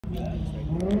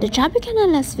The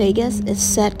Tropicana Las Vegas is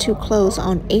set to close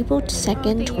on April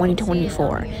 2nd,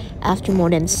 2024, after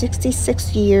more than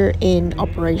 66 years in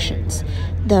operations.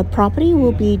 The property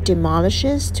will be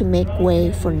demolished to make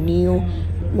way for new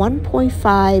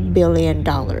 $1.5 billion,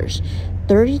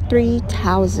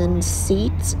 33,000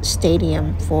 seats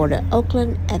stadium for the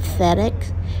Oakland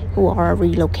Athletics, who are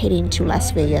relocating to Las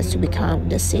Vegas to become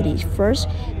the city's first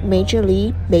Major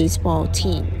League Baseball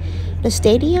team. The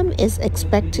stadium is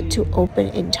expected to open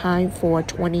in time for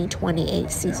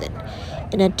 2028 season.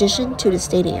 In addition to the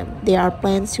stadium, there are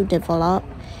plans to develop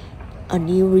a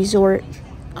new resort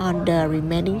on the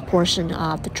remaining portion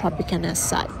of the Tropicana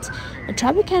site. The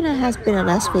Tropicana has been a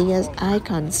Las Vegas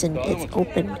icon since its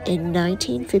opened in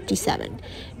 1957,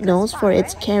 known for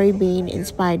its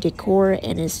Caribbean-inspired decor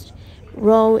and its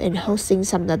role in hosting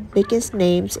some of the biggest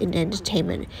names in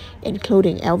entertainment,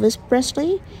 including Elvis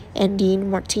Presley and Dean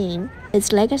Martin.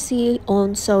 Its legacy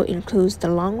also includes the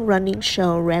long-running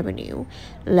show Revenue,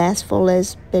 Las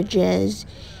Folies Bergers,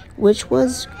 which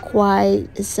was quite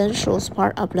essential as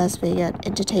part of Las Vegas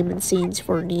entertainment scenes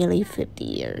for nearly 50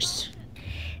 years.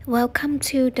 Welcome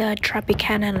to the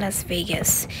Tropicana Las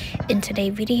Vegas. In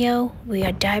today's video, we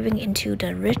are diving into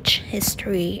the rich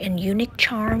history and unique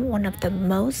charm, one of the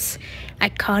most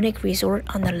iconic resorts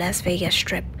on the Las Vegas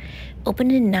Strip.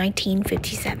 Opened in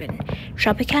 1957,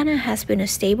 Tropicana has been a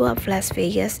staple of Las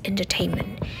Vegas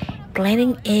entertainment,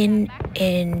 blending in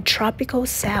tropical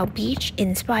South Beach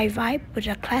inspired vibe with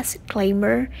a classic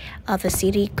glamour of the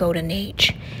city golden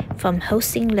age. From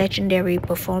hosting legendary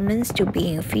performance to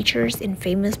being featured in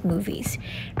famous movies,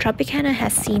 Tropicana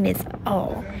has seen it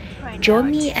all.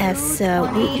 Join me as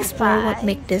we explore what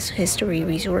makes this history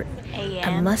resort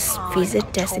a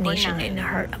must-visit destination in the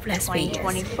heart of Las Vegas.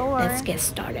 Let's get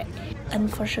started.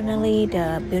 Unfortunately,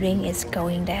 the building is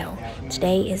going down.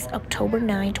 Today is October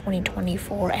 9,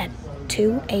 2024 at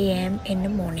 2 a.m. in the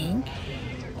morning,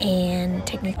 and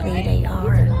technically they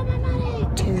are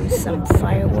to some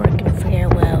firework and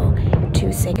farewell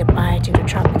to say goodbye to the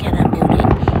Tropicana building.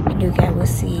 And you guys will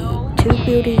see two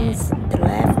buildings, the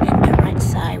left and the right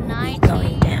side will be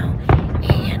going down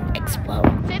and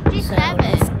explode. So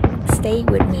let's stay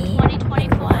with me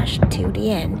and watch to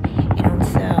the end, and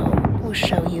also we'll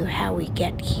show you how we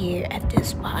get here at this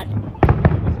spot.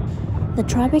 The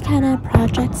Tropicana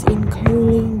projects,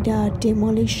 including the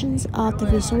demolitions of the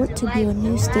resort to build a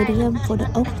new stadium for the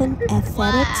Oakland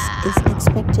Athletics, is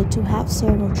expected to have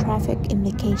several traffic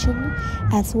implications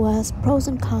as well as pros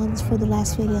and cons for the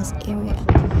Las Vegas area.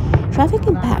 Traffic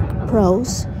impact: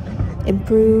 pros: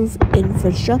 improved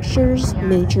infrastructures.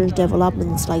 Major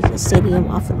developments like the stadium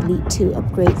often lead to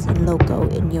upgrades in local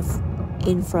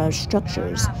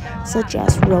infrastructures such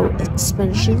as road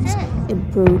expansions,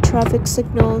 improved traffic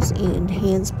signals, and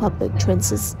enhanced public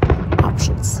transit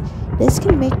options. This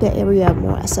can make the area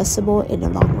more accessible in the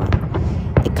long run.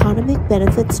 Economic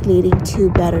benefits leading to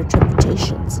better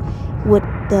transportations. With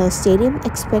the stadium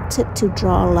expected to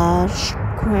draw large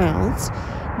crowds,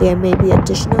 there may be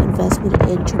additional investment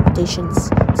in transportation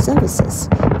services,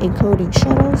 including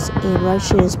shuttles and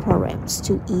rideshare programs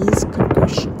to ease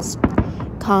congestions.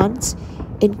 Cons: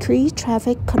 increased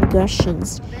traffic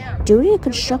congestions during the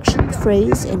construction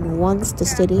phase, and once the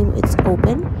stadium is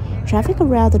open, traffic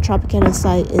around the Tropicana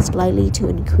site is likely to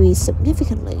increase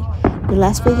significantly. The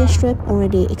Las Vegas Strip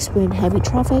already experienced heavy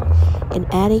traffic, and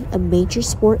adding a major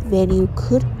sport venue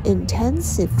could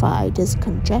intensify this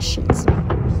congestion,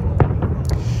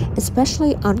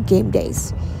 especially on game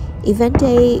days. Event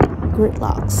day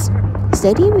gridlocks.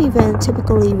 Stadium events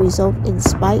typically result in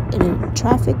spike in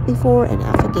traffic before and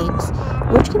after games,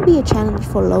 which can be a challenge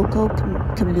for local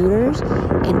commuters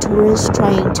and tourists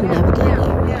trying to navigate the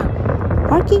area.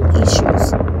 Parking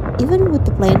issues. Even with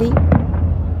the planning,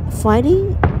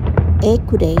 finding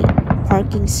adequate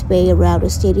parking space around the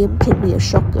stadium can be a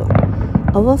struggle.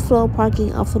 Overflow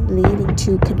parking often leading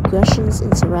to congestions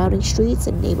in surrounding streets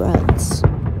and neighborhoods.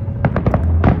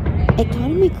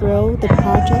 Economic growth. The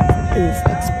project is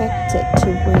expected to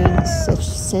bring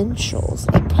substantial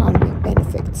economic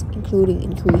benefits, including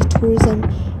increased tourism,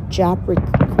 job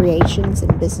creations,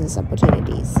 and business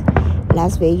opportunities.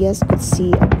 Las Vegas could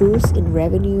see a boost in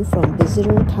revenue from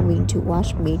visitors coming to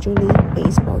watch Major League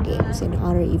Baseball games and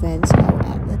other events held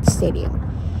at the stadium.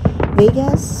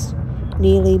 Vegas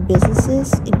nearly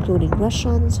businesses, including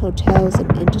restaurants, hotels,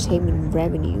 and entertainment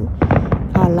revenue,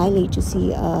 are likely to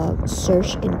see a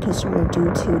surge in customer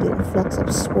due to the influx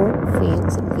of sport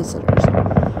fans and visitors.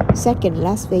 Second,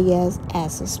 Las Vegas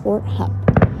as a sport hub.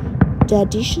 The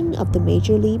addition of the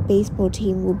Major League Baseball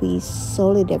team will be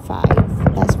solidify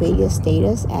Las Vegas'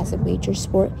 status as a major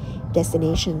sport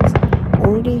destination,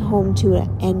 already home to the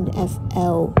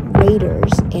NFL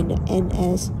Raiders and the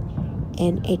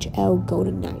NHL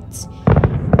Golden Knights.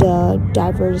 The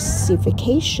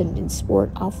diversification in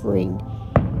sport offering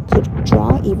could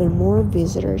draw even more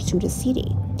visitors to the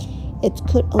city. It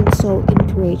could also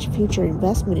encourage future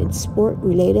investment in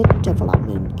sport-related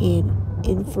development and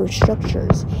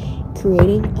infrastructures,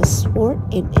 creating a sport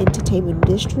and entertainment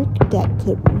district that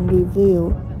could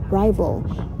rival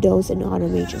those in other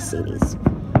major cities.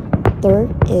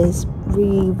 Third is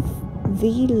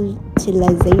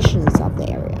revitalizations of the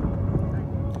area.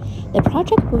 The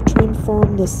project will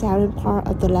transform the southern part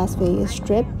of the Las Vegas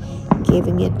Strip,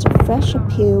 giving it a fresh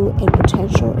appeal and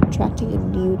potential, attracting a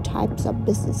new types of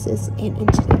businesses and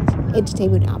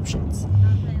entertainment options.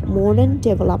 Modern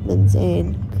developments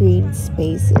and green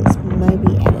spaces may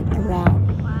be added around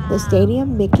the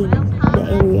stadium, making the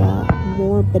area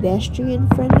more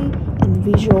pedestrian-friendly and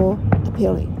visual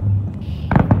appealing.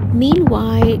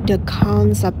 Meanwhile, the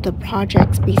cons of the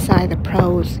projects beside the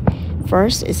pros.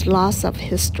 First is loss of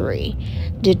history.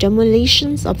 The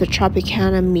demolitions of the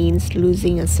Tropicana means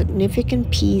losing a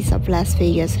significant piece of Las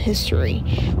Vegas history.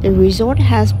 The resort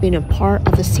has been a part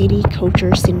of the city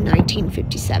culture since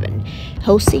 1957,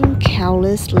 hosting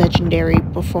countless legendary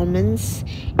performances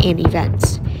and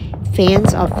events.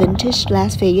 Fans of vintage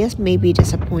Las Vegas may be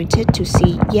disappointed to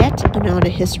see yet another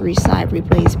history site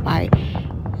replaced by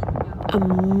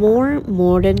more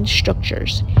modern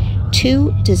structures.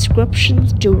 2.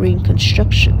 Descriptions during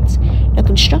constructions. The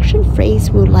construction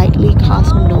phase will likely cause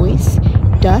noise,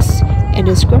 dust, and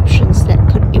descriptions that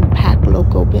could impact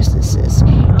local businesses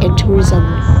and tourism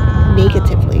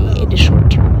negatively in the short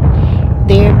term.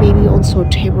 There may be also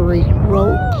temporary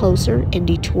road closure and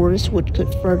detours which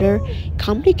could further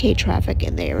complicate traffic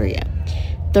in the area.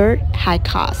 Third, high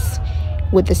costs.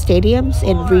 With the stadiums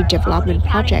and redevelopment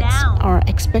projects are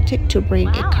expected to bring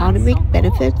economic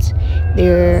benefits,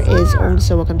 there is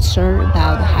also a concern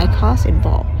about the high costs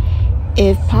involved.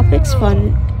 If public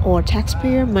fund or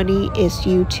taxpayer money is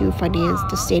used to finance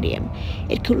the stadium,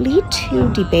 it could lead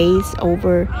to debates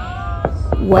over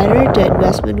whether the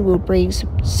investment will bring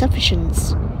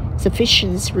sufficient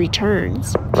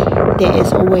returns. There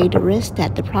is always the risk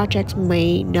that the projects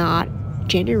may not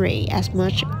generate as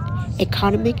much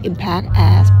economic impact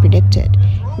as predicted,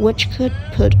 which could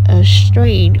put a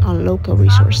strain on local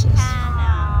resources.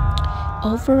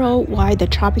 Overall, while the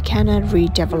Tropicana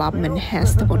redevelopment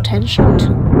has the potential to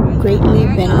greatly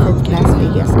benefit Las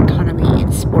Vegas' economy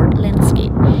and sport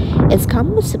landscape, it's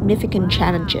come with significant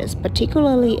challenges,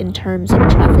 particularly in terms of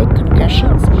traffic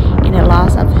congestions and the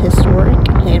loss of historic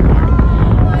landmarks.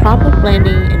 Proper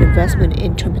planning and investment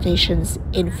in transportation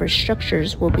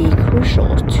infrastructures will be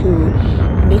crucial to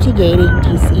mitigating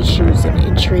these issues and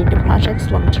ensuring the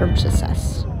project's long-term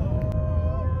success.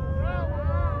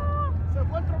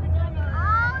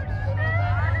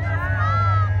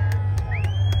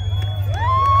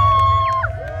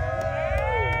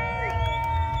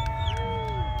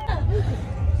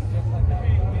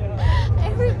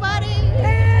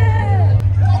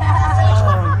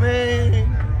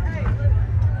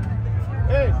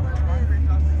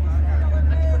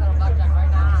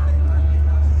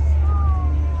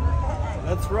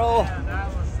 Let's roll.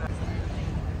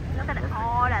 Look at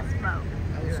all that smoke.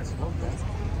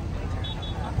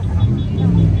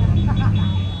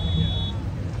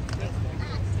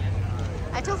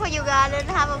 I took for you guys. I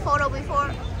didn't have a photo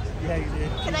before. Yeah, you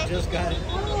did. Can I? Just got it.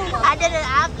 I did it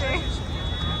after.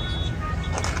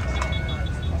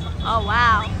 Oh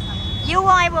wow. You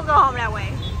won't able to go home that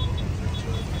way.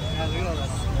 Yeah, look at all that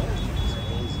smoke.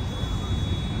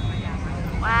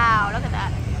 Wow, look at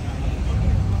that.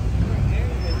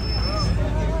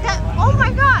 Oh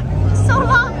my god, it's so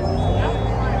long.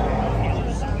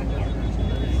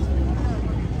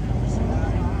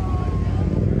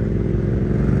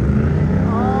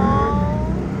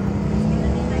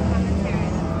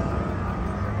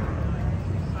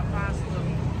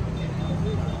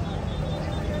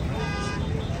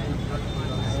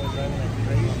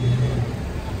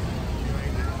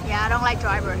 Yeah, I don't like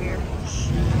driver here.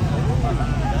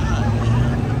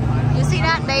 You see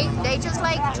that? They just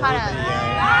like try to.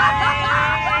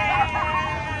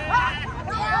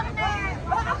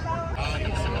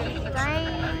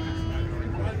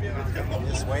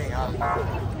 This way, huh?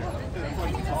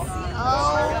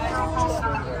 Oh.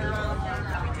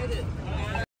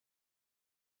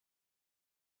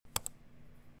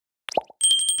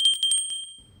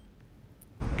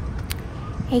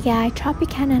 Hey guys,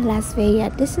 Tropicana Las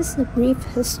Vegas. This is a brief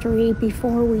history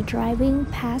before we driving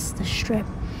past the strip.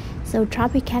 So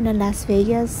Tropicana Las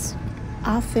Vegas,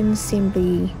 often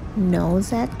simply known as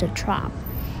the Trop,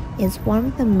 is one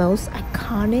of the most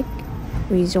iconic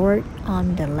resorts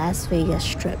on the Las Vegas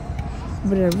Strip,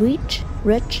 with a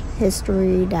rich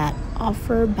history that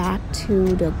offers back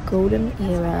to the golden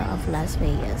era of Las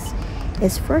Vegas.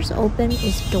 It first opened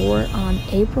its door on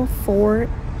April 4,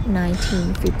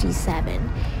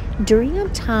 1957, during a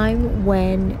time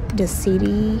when the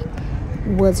city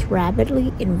was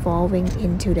rapidly evolving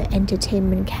into the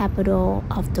entertainment capital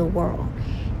of the world.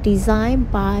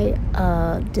 Designed by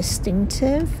a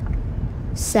distinctive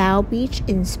South Beach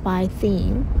inspired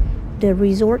theme, the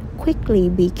resort quickly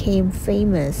became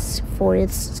famous for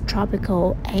its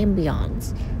tropical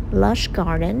ambiance, lush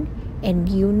garden, and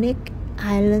unique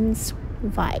islands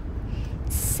vibe,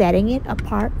 setting it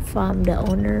apart from the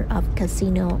owner of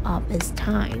casino of its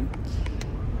time.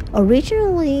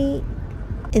 Originally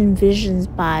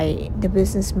envisioned by the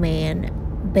businessman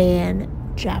Ben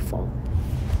Jaffel,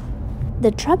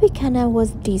 the Tropicana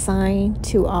was designed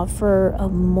to offer a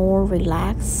more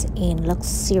relaxed and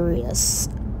luxurious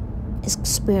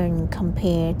experience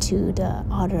compared to the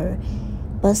other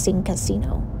bustling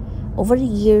casino. Over the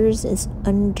years, it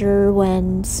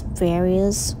underwent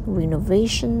various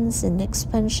renovations and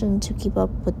expansion to keep up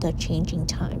with the changing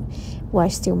time, while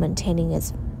still maintaining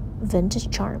its vintage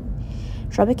charm.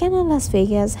 Tropicana Las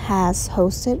Vegas has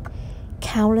hosted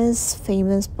countless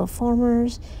famous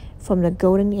performers from the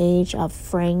golden age of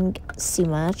Frank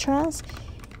Sinatra's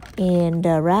and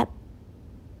the rap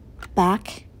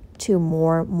back to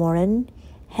more modern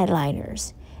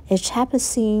headliners,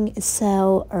 establishing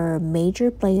itself a major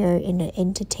player in the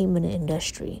entertainment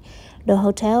industry. The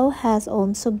hotel has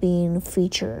also been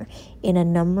featured in a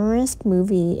numerous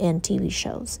movie and TV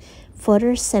shows,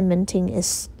 further cementing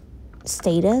its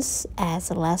status as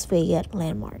a Las Vegas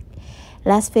landmark.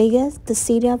 Las Vegas, the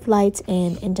city of lights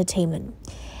and entertainment.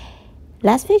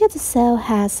 Las Vegas itself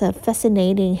has a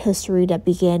fascinating history that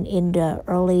began in the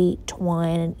early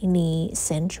 20th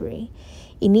century.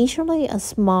 Initially a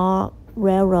small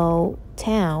railroad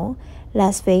town,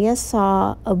 Las Vegas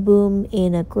saw a boom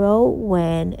in a growth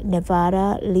when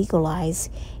Nevada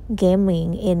legalized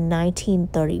gambling in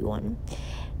 1931.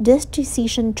 This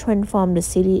decision transformed the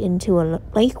city into a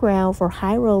playground for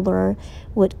high rollers,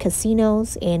 with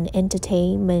casinos and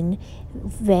entertainment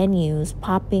venues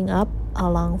popping up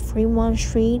along Fremont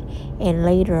Street and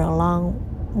later along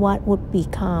what would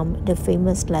become the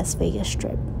famous Las Vegas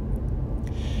Strip.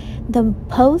 The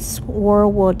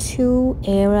post-World War II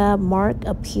era marked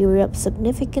a period of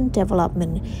significant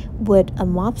development, with a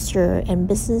mobster and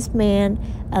businessman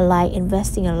alike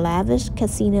investing in lavish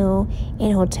casino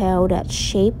and hotel that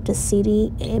shaped the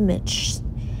city image.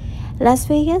 Las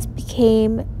Vegas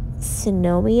became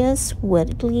synonymous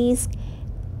with glitz,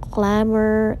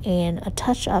 glamour, and a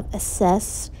touch of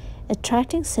excess,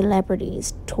 attracting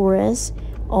celebrities, tourists,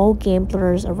 all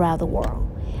gamblers around the world.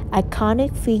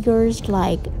 Iconic figures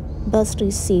like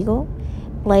Busty Siegel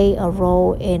play a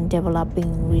role in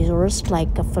developing resorts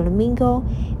like a Flamingo,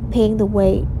 paving the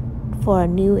way for a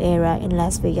new era in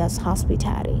Las Vegas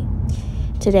hospitality.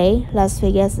 Today, Las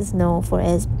Vegas is known for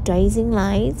its blazing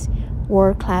lights,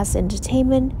 world-class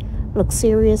entertainment,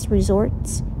 luxurious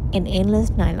resorts, and endless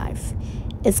nightlife.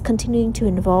 It's continuing to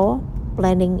evolve,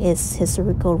 blending its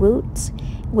historical roots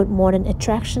with modern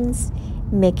attractions,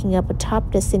 making up a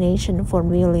top destination for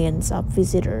millions of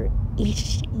visitors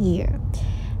each year.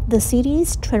 The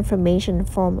city's transformation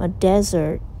from a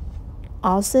desert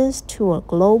oasis to a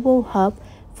global hub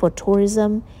for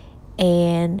tourism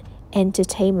and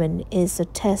entertainment is a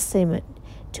testament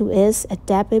to its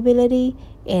adaptability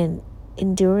and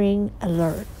enduring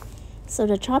allure. So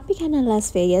the Tropicana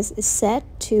Las Vegas is set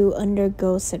to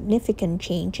undergo significant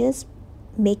changes,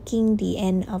 making the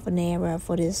end of an era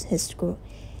for this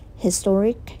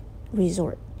historic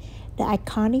resort. The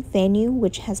iconic venue,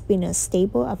 which has been a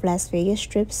staple of Las Vegas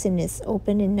Strip since its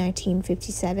opened in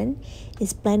 1957,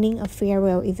 is planning a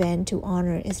farewell event to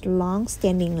honor its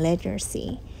long-standing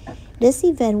legacy. This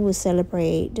event will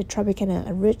celebrate the Tropicana's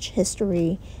rich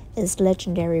history, its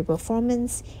legendary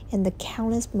performance, and the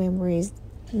countless memories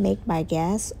made by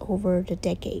guests over the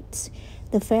decades.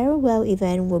 The farewell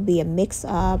event will be a mix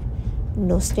of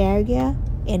nostalgia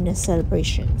and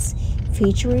celebrations,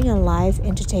 featuring a live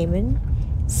entertainment,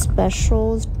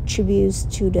 special tributes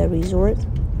to the resort's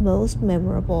most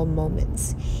memorable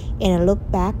moments, and a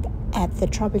look back at the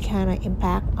Tropicana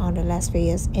impact on the Las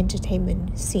Vegas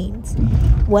entertainment scenes.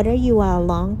 Whether you are a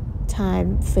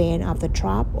long-time fan of the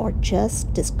Trop or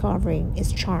just discovering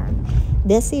its charm,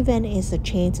 this event is a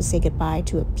chance to say goodbye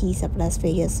to a piece of Las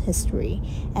Vegas history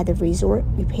at the resort.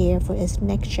 Prepare for its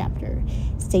next chapter.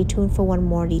 Stay tuned for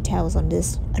more details on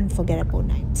this unforgettable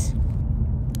night.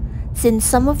 Since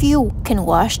some of you can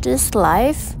watch this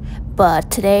live, but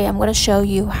today I'm going to show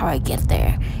you how I get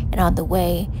there and on the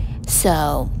way,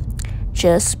 so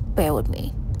just bear with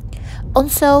me.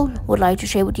 Also, would like to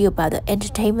share with you about the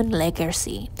entertainment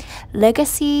legacy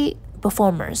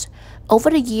performers. Over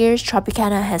the years,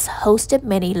 Tropicana has hosted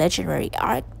many legendary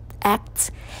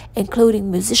acts,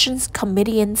 including musicians,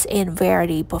 comedians, and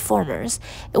variety performers.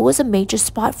 It was a major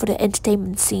spot for the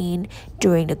entertainment scene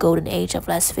during the golden age of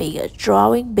Las Vegas,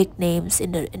 drawing big names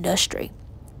in the industry.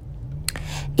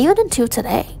 Even until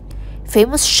today,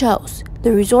 famous shows.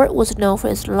 The resort was known for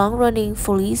its long-running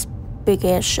Feliz Big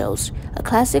Air shows, a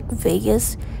classic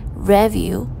Vegas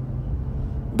revue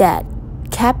that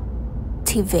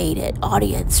captivated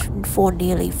audience for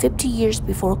nearly 50 years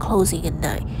before closing in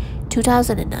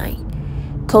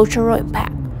 2009. Cultural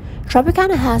impact.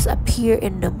 Tropicana has appeared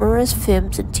in numerous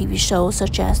films and TV shows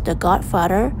such as The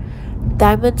Godfather,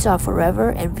 Diamonds Are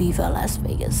Forever, and Viva Las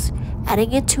Vegas,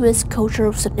 adding it to its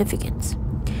cultural significance.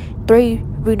 3.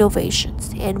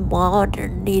 Renovations and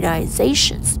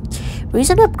modernizations.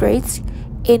 Recent upgrades.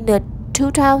 In the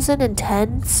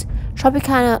 2010s,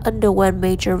 Tropicana underwent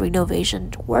major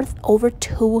renovations worth over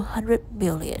 $200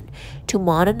 million to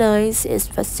modernize its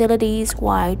facilities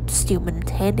while still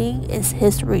maintaining its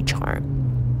history charm.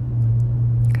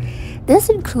 This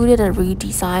included a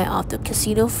redesign of the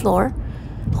casino floor,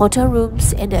 hotel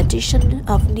rooms, and the addition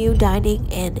of new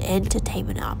dining and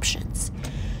entertainment options.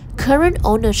 Current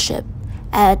ownership.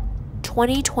 At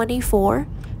 2024,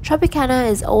 Tropicana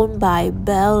is owned by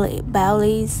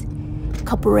Bally's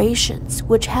Corporations,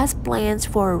 which has plans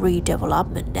for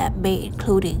redevelopment that may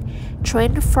including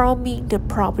transforming the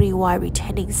property while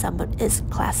retaining some of its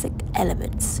classic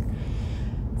elements.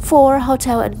 4.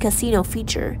 Hotel and casino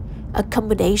feature.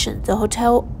 Accommodation. The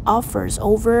hotel offers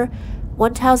over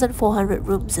 1,400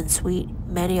 rooms and suites,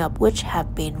 many of which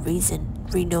have been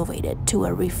renovated to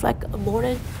reflect a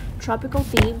modern tropical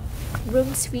theme.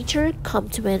 Rooms feature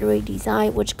complimentary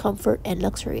design with comfort and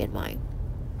luxury in mind.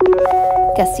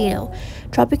 Casino.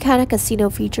 Tropicana Casino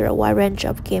feature a wide range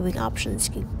of gaming options,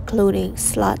 including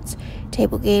slots,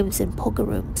 table games, and poker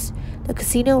rooms. The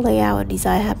casino layout and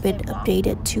design have been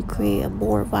updated to create a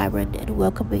more vibrant and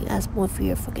welcoming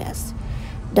atmosphere for guests.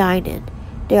 Dine-in.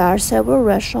 There are several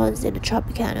restaurants in the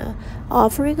Tropicana,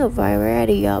 offering a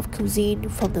variety of cuisine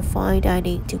from the fine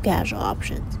dining to casual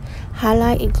options.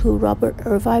 Highlights include Robert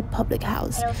Irvine Public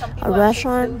House, a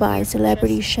restaurant by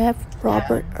celebrity chef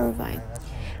Robert Irvine.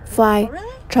 5.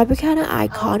 Tropicana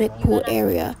Iconic Pool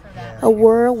Area, a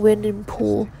world-winning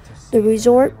pool. The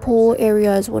resort pool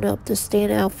area is one of the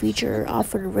standout features,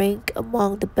 often ranked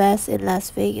among the best in Las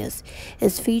Vegas.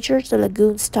 It features a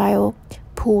lagoon-style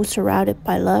pool surrounded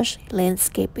by lush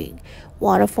landscaping,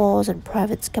 waterfalls, and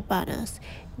private cabanas,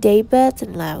 daybeds,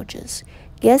 and lounges.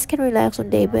 Guests can relax on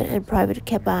daybed and private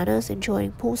cabanas,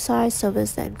 enjoying poolside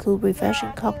service that include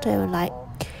refreshing cocktail and light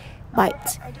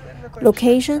bites.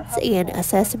 Locations and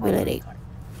accessibility.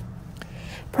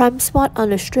 Prime spot on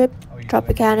the Strip,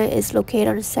 Tropicana is located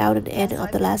on the southern end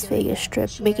of the Las Vegas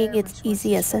Strip, making it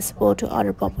easily accessible to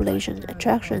other population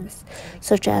attractions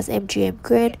such as MGM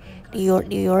Grand, New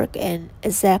York, and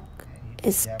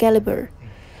Excalibur.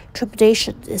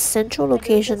 Transportation. Its central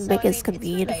location makes it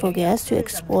convenient for guests to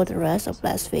explore the rest of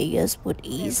Las Vegas with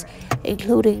ease,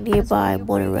 including nearby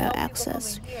monorail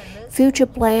access. Future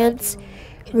plans.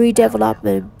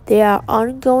 Redevelopment. There are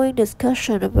ongoing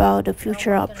discussions about the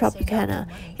future of Tropicana,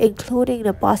 including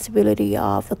the possibility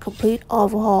of a complete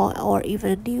overhaul or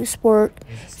even a new sport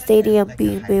stadium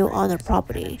being built on the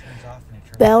property.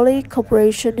 Bally's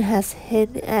Corporation has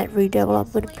hinted at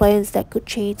redevelopment plans that could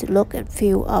change the look and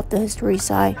feel of the historic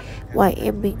site while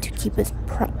aiming to keep its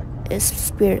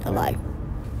spirit alive.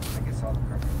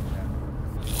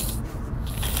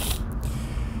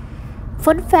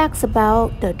 Fun facts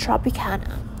about the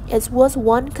Tropicana. It was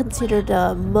once considered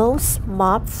the most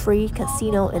mob-free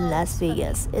casino in Las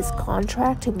Vegas. Its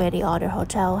contrast to many other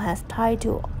hotels has tied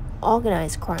to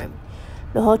organized crime.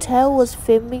 The hotel was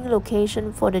filming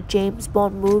location for the James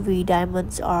Bond movie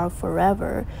Diamonds Are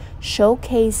Forever,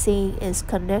 showcasing its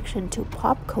connection to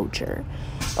pop culture.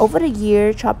 Over the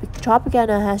years,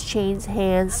 Tropicana has changed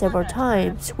hands several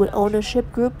times, with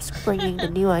ownership groups bringing the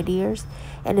new ideas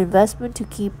and investment to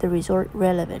keep the resort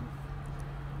relevant.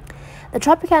 The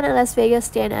Tropicana Las Vegas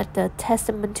stand as a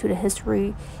testament to the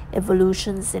history,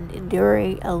 evolutions, and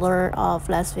enduring allure of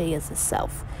Las Vegas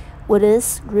itself. With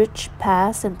its rich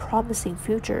past and promising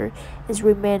future, it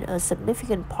remains a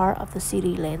significant part of the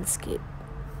city landscape.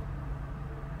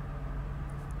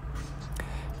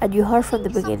 As you heard from the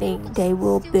beginning, they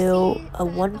will build a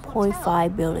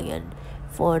 $1.5 billion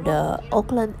for the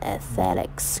Oakland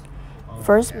Athletics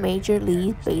first Major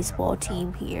League Baseball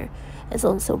team here. It's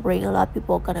also bring a lot of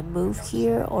people gonna move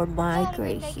here or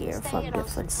migrate here from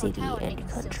different city and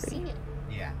country.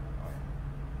 Yeah.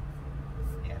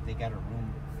 Yeah, they got a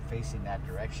room facing that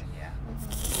direction, yeah.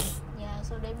 Yeah,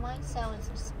 so they might sell it's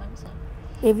expensive.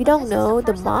 If you don't know,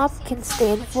 the mob can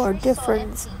stand for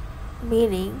different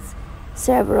meanings,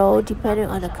 several depending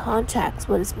on the context,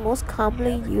 but it's most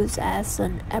commonly used as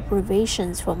an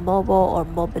abbreviation for mobile or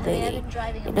mobility.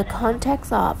 In the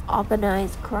context of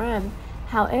organized crime,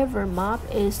 however, mob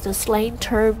is the slang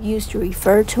term used to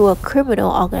refer to a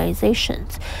criminal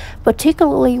organizations,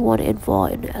 particularly one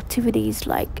involved in activities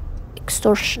like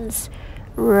extortions,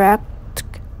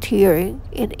 racketeering,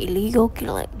 and illegal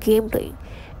gambling.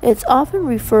 It's often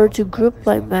referred to groups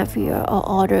like mafia or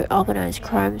other organized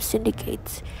crime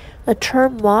syndicates. The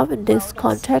term mob in this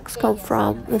context comes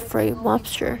from the phrase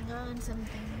mobster,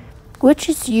 which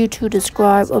is used to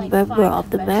describe a member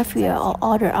of the mafia or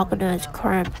other organized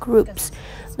crime groups.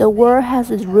 The word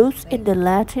has its roots in the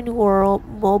Latin word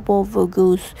mobile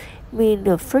vulgus, meaning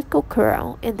the fickle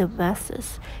crowd in the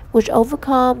masses, which over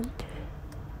time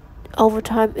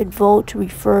evolved to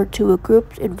refer to a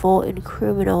group involved in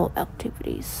criminal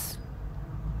activities.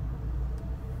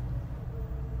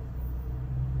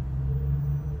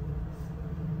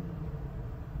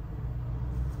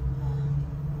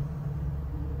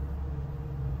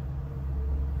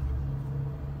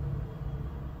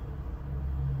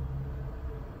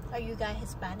 Are you guys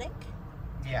Hispanic?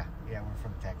 Yeah, we're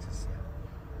from Texas, yeah.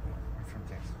 We're from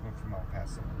Texas. We're from El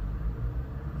Paso.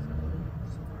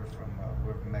 So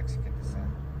we're of Mexican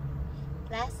descent.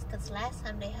 Because last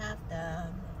time they have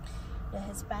the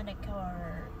Hispanic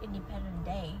or Independent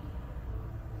Day.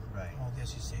 Right. Oh,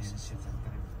 this is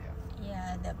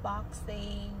Yeah, the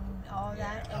boxing, all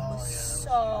that. It was that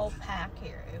so packed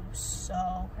here. It was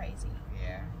so crazy.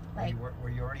 Yeah. Like, were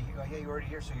you already? Oh yeah, you were already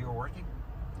here. So you were working.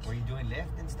 Were you doing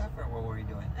Lyft and stuff, or what were you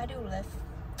doing? I do Lyft.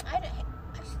 I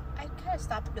kind of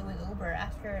stopped doing Uber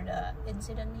after the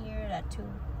incident here. That two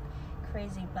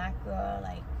crazy black girl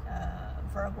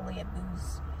verbally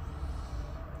abused,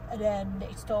 and then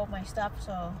they stole my stuff.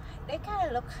 So they kind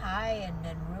of look high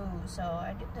and rude. So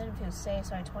I didn't feel safe.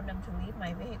 So I told them to leave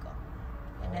my vehicle,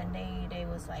 and then they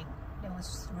was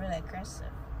really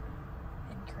aggressive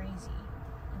and crazy,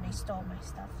 and they stole my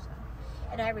stuff. So,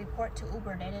 and I report to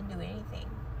Uber. They didn't do anything.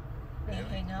 They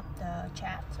hang up the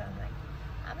chat. So I'm like,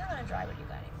 I'm not gonna drive with you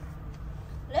guys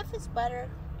anymore. Lyft is better,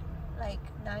 like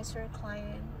nicer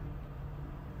client,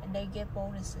 and they give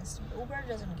bonuses. Uber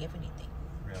doesn't give anything.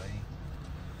 Really?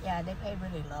 Yeah, they pay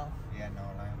really low. Yeah, no.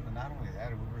 Not only that,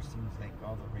 Uber seems like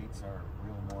all the rates are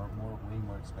way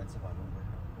more expensive on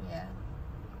Uber. Yeah.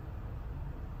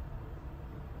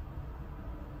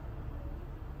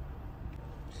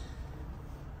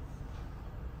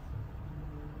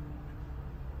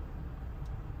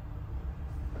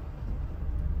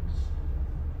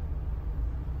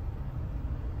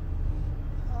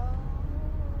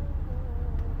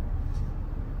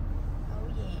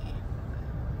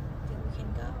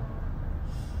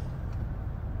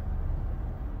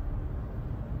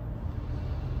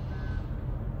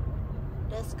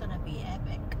 It's gonna be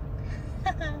epic.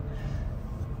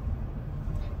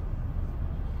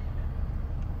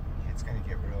 It's gonna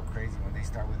get real crazy when they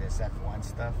start with this F1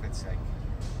 stuff. It's like,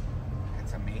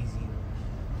 it's amazing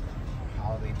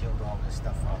how they build all this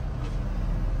stuff up.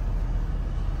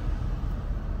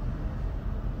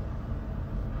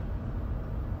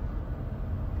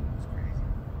 It's crazy.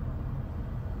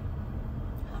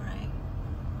 Alright.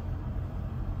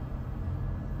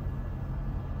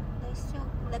 They still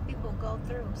let people go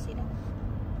through, see that?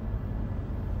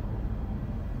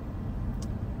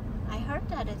 I heard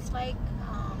that it's like,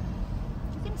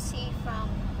 you can see from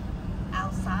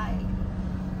outside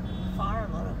far a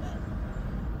little bit.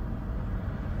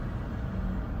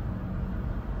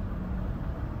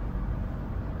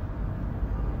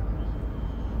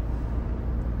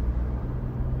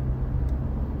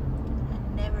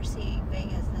 I never see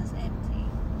Vegas this empty.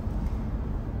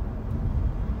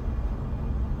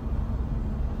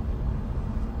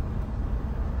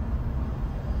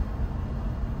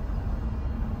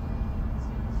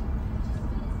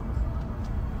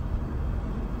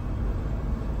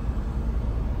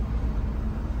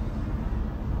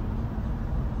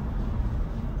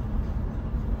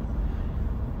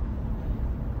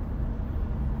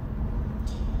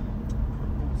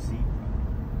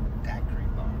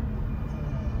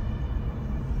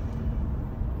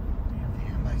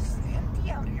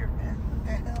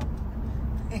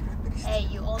 Hey,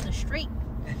 you own the street,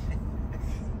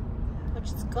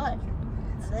 which is good.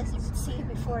 So as you can see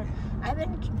before, I've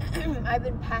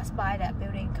been passed by that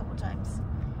building a couple times.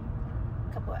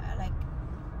 Like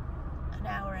an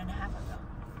hour and a half ago.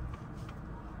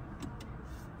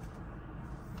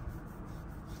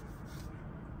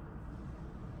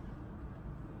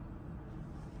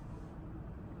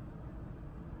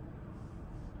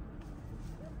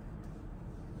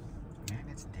 Man,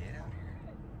 it's dead out here.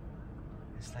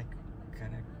 It's like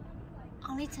kind of.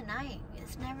 Only tonight.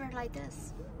 It's never like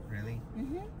this. Really?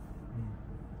 Mm-hmm.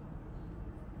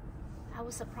 I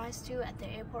was surprised too at the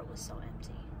airport was so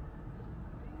empty.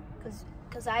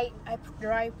 Cause I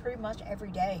drive pretty much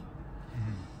every day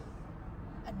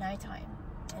at nighttime.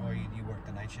 And Oh, you work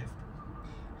the night shift?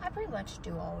 I pretty much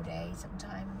do all day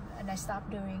sometime, and I stop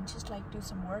doing just like do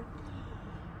some work,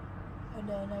 and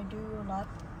then I do a lot.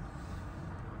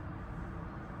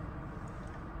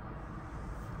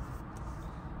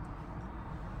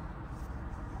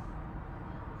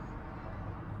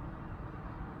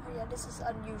 Oh yeah, this is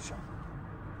unusual.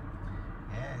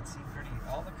 Yeah, it seemed pretty.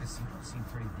 All the casinos seemed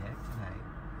pretty dead tonight.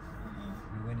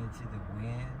 We went into the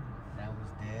Wynn, that was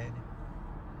dead.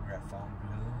 We're at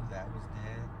Fontainebleau, that was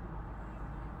dead.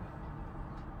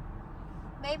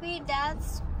 Maybe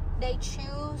that's they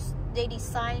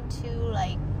decide to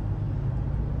like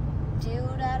do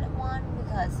that one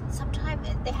because sometimes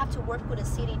they have to work with the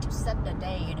city to set the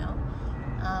day, you know.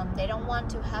 They don't want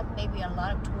to have maybe a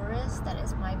lot of tourists that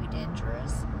it might be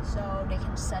dangerous, so they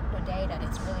can set the day that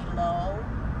it's really low,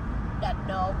 that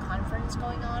no conference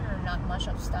going on or not much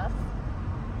of stuff.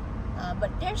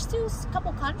 But there's still a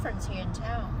couple conference here in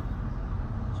town,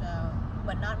 so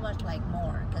but not much like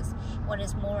more, because when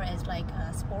it's more is like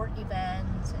sport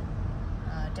events and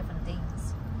different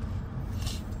things.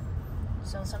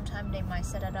 So sometimes they might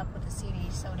set it up with the city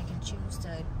so they can choose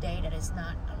the day that is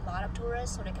not a lot of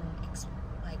tourists, so they can explode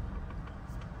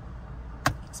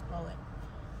it.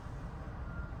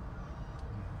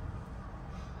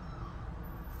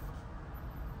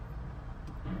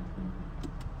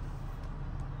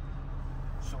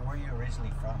 So where are you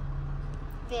originally from?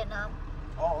 Vietnam.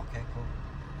 Oh, okay, cool.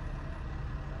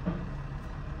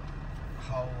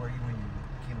 How old were you when you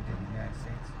came to the United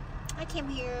States? I came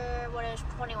here when I was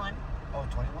 21. Oh,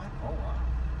 21? Oh, wow.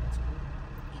 That's cool.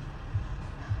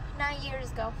 9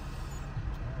 years ago.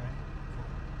 Alright,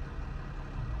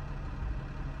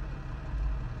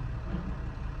 cool.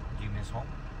 Do you miss home?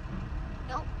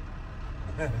 Nope.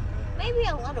 Maybe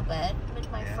a little bit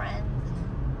with my friends.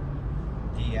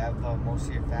 Do you have most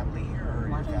of your family here or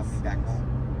your family back home?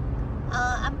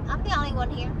 I'm the only one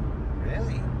here.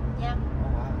 Really? Yeah. Oh,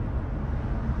 wow.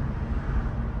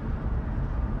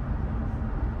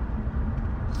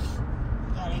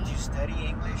 Yeah. Did you study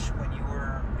English when you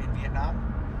were in Vietnam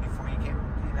before you came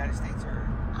to the United States, or?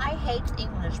 I hate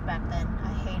English back then.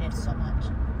 I hate it so much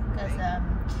because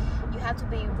you have to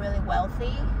be really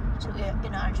wealthy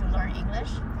in order to learn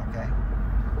English. Okay.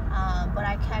 But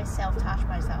I can't self-teach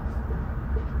myself.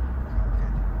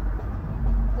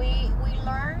 We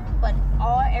learn, but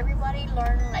everybody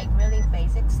learn like really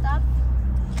basic stuff.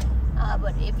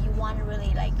 But if you want to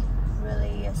really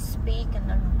speak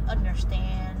and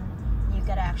understand, you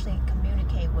gotta actually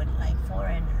communicate with like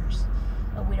foreigners.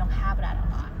 But we don't have that a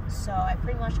lot. So I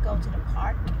pretty much go to the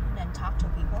park and then talk to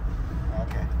people.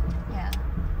 Okay. Yeah.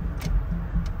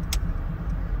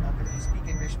 No, because you speak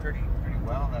English pretty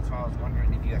well. That's why I was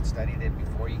wondering if you had studied it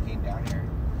before you came down here.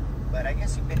 But I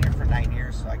guess you've been here for 9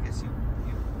 years, so I guess you've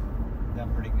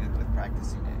done pretty good with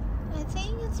practicing it. I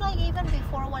think it's like even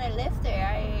before when I lived there,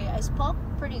 I spoke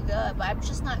pretty good, but I'm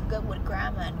just not good with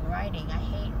grammar and writing. I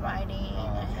hate writing. Oh,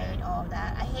 okay. I hate all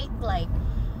that. I hate like,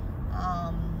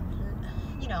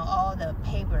 all the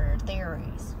paper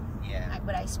theories. Yeah.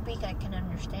 But I speak, I can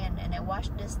understand, and I watch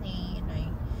Disney, and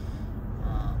I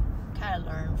kind of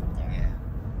learn from there. Yeah.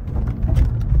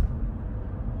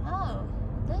 Oh,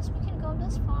 we can go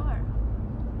this far.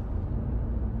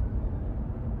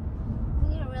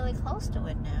 We're really close to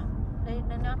it now.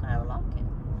 They're not gonna lock it.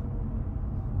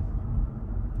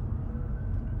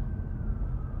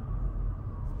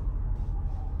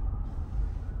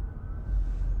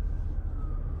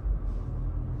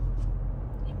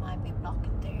 It might be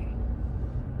blocking there.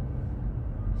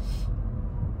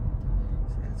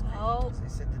 Oh. They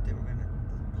said that they were gonna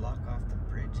block off the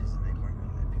bridges and they weren't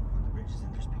gonna let people on the bridges,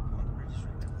 and there's people on the bridges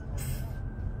right now.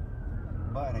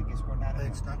 But I guess we're not.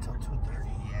 It's not till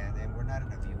 2:30. Yeah, then we're not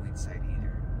in a viewing site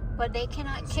either. But they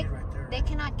cannot kick. Right there. They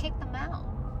cannot kick them out.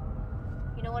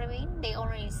 You know what I mean? They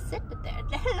only sit there.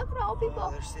 Look at all people. Oh,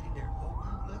 they're sitting there. Oh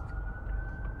wow, look.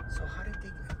 So how did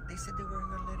they? They said they weren't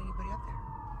gonna let anybody up there.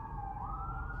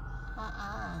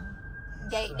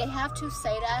 They have to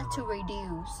say that to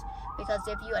reduce, because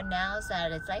if you announce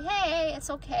that it's like, hey, it's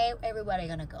okay, everybody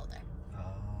gonna go there.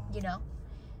 You know,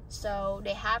 so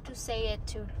they have to say it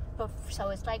to. So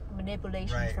it's like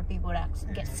manipulation for people that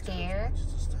get scared.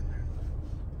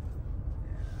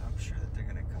 Yeah, I'm sure that they're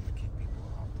gonna come and kick people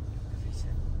off because they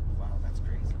said, "Wow, that's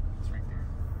crazy. It's right there."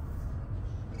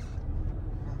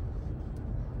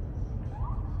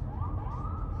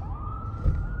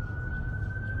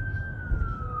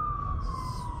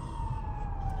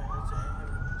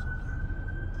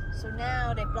 So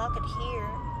now they block it here.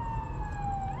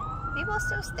 People are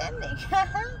still standing. We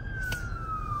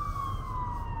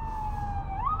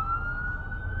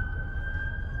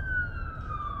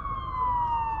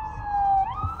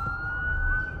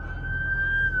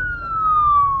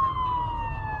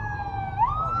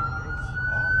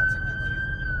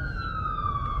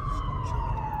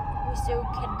still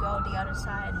can go the other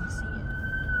side and see it.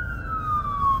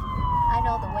 I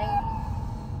know the way.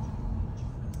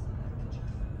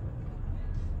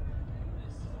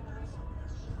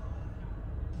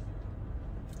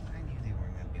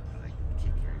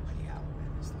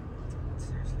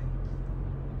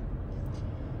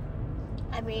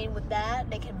 I mean, with that,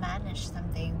 they can manage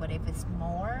something, but if it's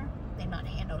more, they not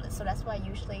handle it. So that's why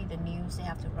usually the news, they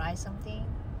have to write something,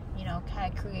 you know,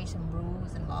 kind of create some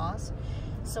rules and laws.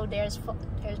 So there's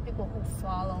people who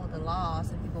follow the laws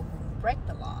and people who break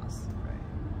the laws. Right.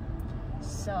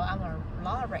 So I'm a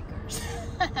lawbreaker.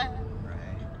 Right.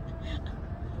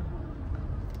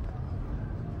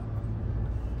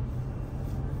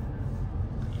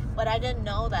 But I didn't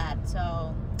know that,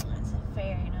 so it's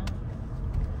fair, you know.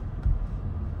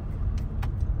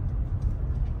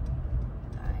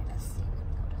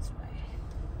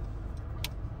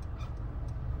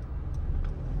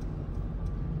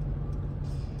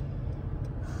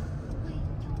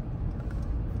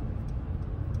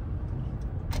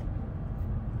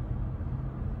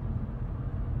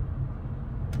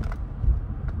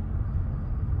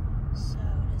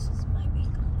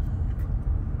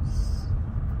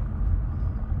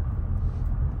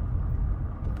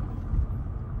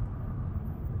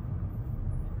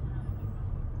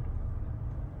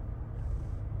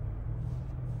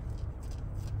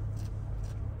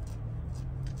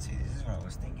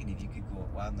 If you could go,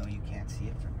 well, no, you can't see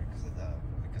it from here because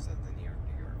of the near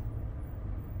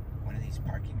one of these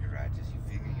parking garages. You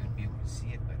figure you'd be able to see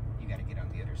it, but you got to get on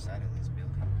the other side of this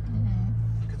building.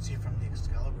 You can see it from the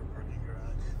Excalibur parking garage.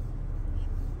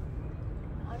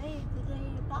 Did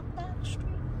they block that street?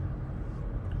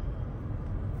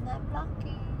 Not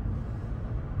blocking.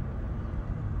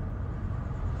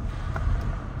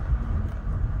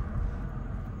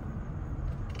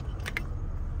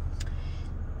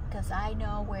 Because I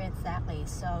know where exactly.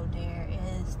 So there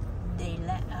is the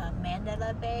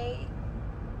Mandela Bay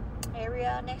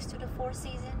area next to the Four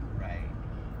Seasons. Right.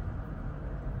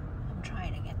 I'm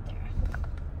trying to get there.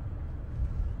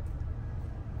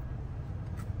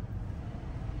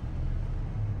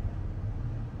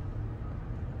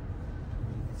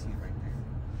 You can see it right there.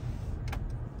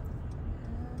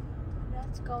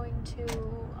 That's going to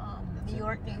New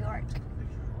York, New York.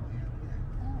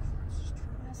 Oh,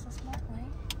 that's a smart way.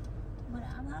 But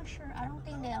I'm not sure. I don't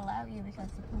think they allow you because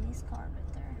the police car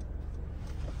right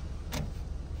there.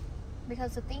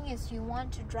 Because the thing is, you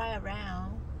want to drive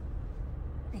around.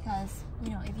 Because,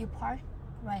 you know, if you park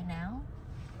right now,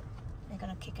 they're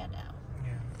gonna kick it out.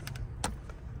 Yeah.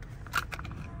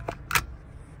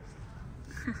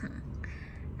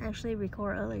 I actually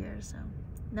record earlier, so.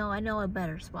 No, I know a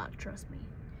better spot, trust me.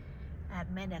 At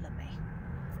Mandela Bay.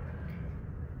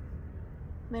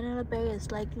 Mandela Bay is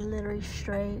like literally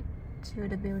straight to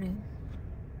the building.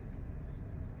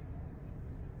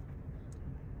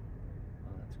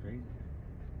 Oh, that's crazy.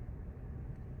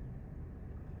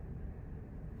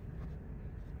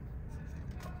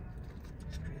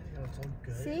 It's crazy how it's all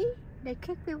good. See? They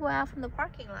kick people out from the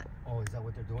parking lot. Oh, is that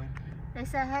what they're doing? They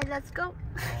said, hey, let's go.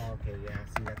 Oh, okay, yeah.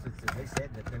 See, that's what they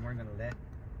said, that they weren't going to let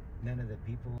none of the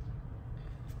people.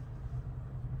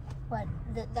 But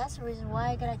that's the reason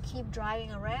why I gotta keep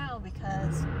driving around,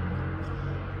 because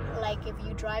like if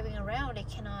you're driving around, they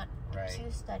cannot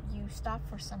accuse that you stop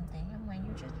for something. I mean,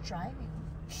 you're just driving.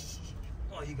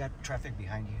 Well, you got traffic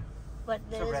behind you. But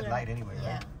it's a red light anyway,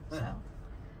 yeah, right? so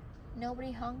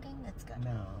nobody honking, that's good.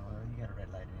 No, you got a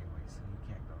red light anyway, so you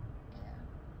can't go. Yeah.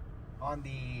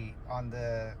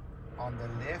 On the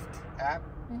Lyft app,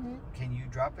 can you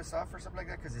drop us off or something like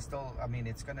that? Because it's still, I mean,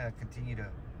 it's gonna continue to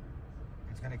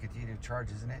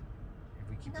charge, isn't it? If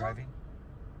we keep driving.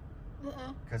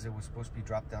 Because it was supposed to be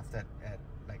dropped off at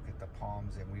the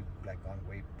Palms, and we've like gone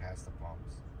way past the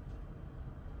Palms.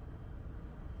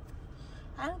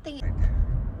 I don't think. Right there.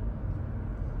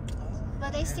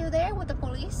 But they still there with the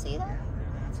police. See that? Yeah,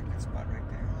 that's a good spot right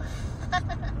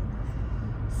there.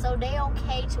 So they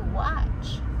okay to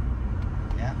watch.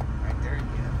 Yeah, right there.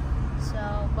 Yeah.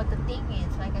 So, but the thing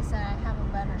is, like I said, I have a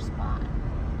better spot.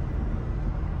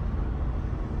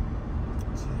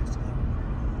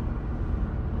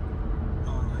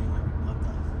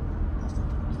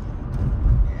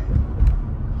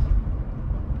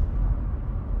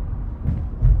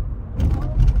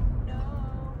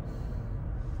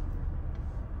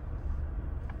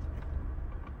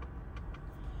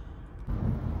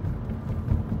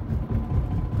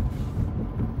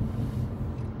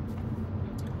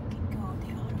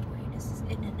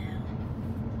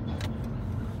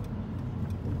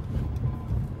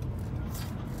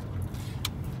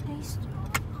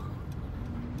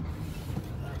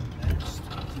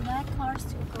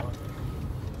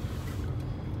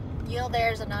 You know,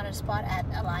 there's another spot at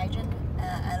Allegiant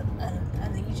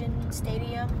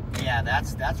Stadium. Yeah,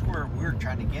 that's where we're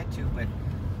trying to get to, but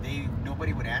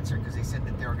nobody would answer because they said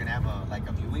that they were gonna have a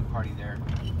viewing party there,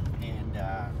 and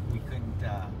we couldn't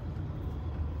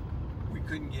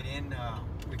get in.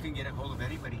 We couldn't get a hold of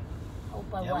anybody. Oh,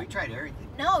 but yeah, what? we tried everything.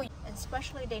 No,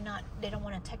 especially they don't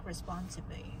want to take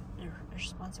responsibility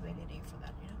for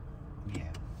that, you know.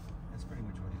 Yeah, that's pretty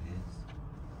much what it is.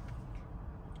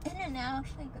 In-N-Out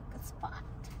is like a good spot.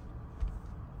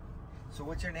 So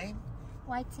what's your name?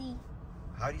 YT.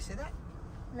 How do you say that?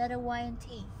 Letter Y and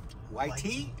T. YT?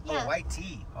 Yeah. Oh,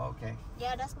 YT. Oh, okay.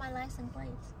 Yeah, that's my license plate.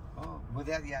 Oh, well,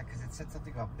 yeah, because it said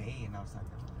something about Bay, and I was like,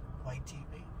 YT,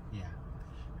 babe. yeah.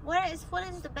 What is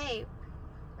the babe?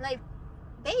 Like,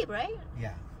 babe, right?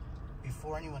 Yeah.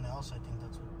 Before anyone else, I think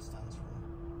that's what it stands for.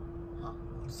 Huh.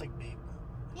 It's like babe.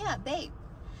 Yeah, babe.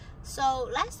 So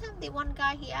last time the one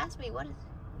guy, he asked me, "What is?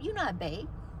 You not babe?"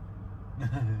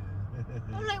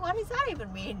 I'm like, what does that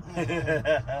even mean?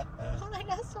 I'm like,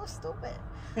 that's so stupid.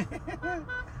 Well,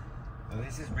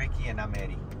 this is Ricky and I'm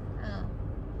Eddie. Oh.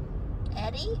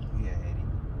 Eddie? Yeah, Eddie.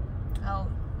 Oh,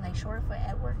 like short for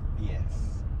Edward?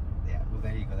 Yes. Yeah, well,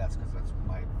 there you go. That's because that's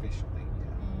my official name. Yeah.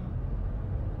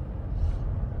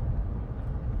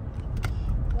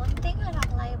 One thing I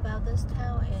don't like about this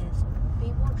town is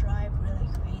people drive really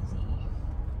crazy.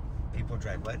 People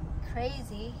drive what?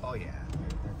 Crazy. Oh, yeah.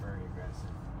 They're very aggressive.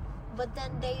 But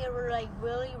then they are like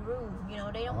really rude. You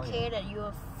know, they don't care yeah. that you're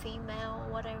a female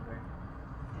or whatever.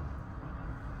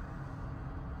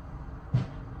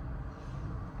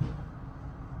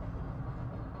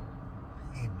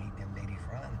 Hey, make them ladies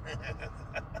run.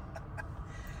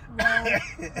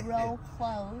 Roll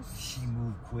close. She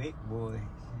moved quick, boy.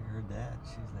 She heard that.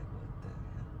 She's like, what the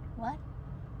hell? What?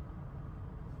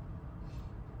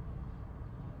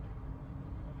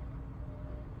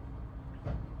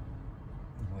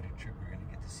 What a trip we're gonna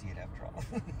get to see it after all.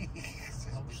 I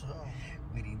hope so.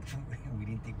 We didn't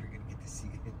think we were gonna get to see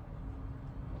it.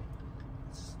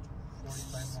 It's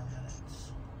 45 more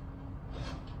minutes.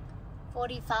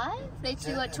 45? They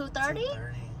do at 2:30?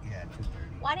 2:30. Yeah,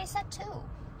 2:30. Why they said 2?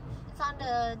 It's on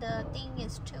the thing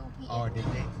is 2 p.m. Oh, did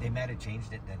they might have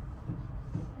changed it then.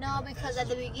 No, because at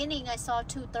the beginning I saw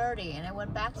 2:30 and I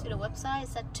went back to the website, it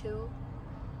said 2. Ooh,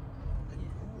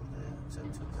 it's at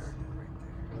 2:30 right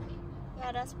there.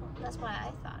 Yeah, that's why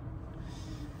I thought.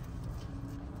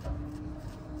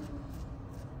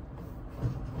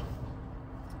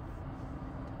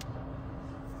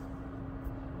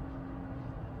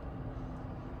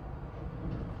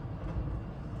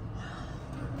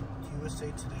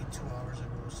 USA Today 2 hours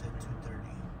ago said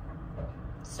 2:30.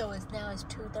 So it's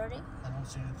 2:30? I don't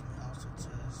see anything else that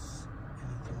says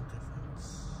anything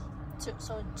different.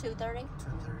 So 2:30?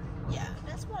 2:30. Yeah,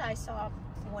 that's what I saw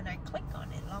when I clicked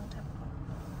on it a long time ago.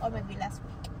 Or maybe last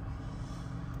week.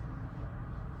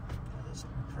 Oh, this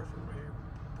would be perfect right here.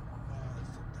 Oh,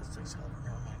 that's takes out.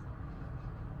 Never mind.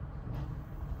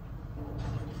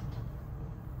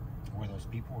 Where those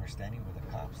people were standing with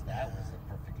the cops, that was a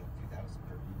perfect look. That was a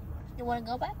perfect look. You want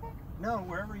to go back there? No,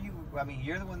 wherever you. I mean,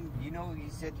 you're the one. You know, you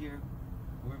said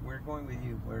we're going with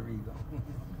you wherever you go.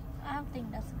 I don't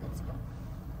think that's a good spot.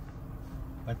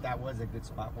 But that was a good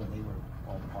spot where they were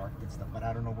all parked and stuff. But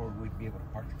I don't know where we'd be able to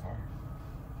park the car.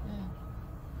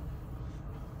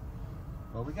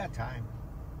 Well, we got time.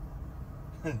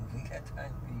 We got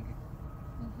time.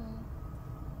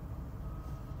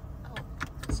 Oh,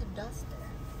 it's a dust there.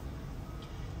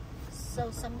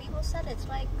 So some people said it's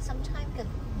like sometimes because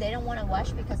they don't want to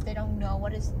wash because they don't know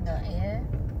what is in the air.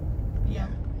 Yeah.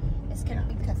 It's gonna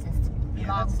be because it's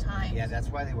long time. Yeah, that's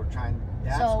why they were trying.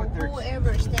 That's so what they're.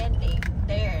 whoever standing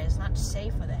there is not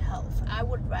safe for the health. I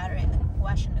would rather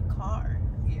wash in the car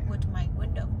with my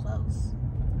window closed.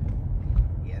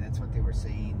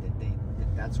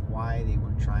 that's why they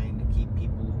were trying to keep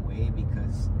people away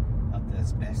because of the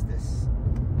asbestos,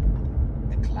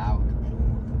 the cloud, the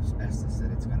plume of asbestos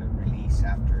that it's going to release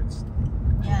after it's.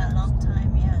 Yeah, a long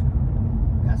time. Yeah.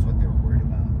 That's what they were worried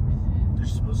about.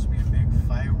 There's supposed to be a big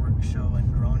fireworks show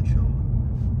and drone show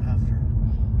after.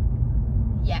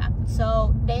 Yeah,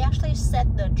 so they actually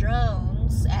set the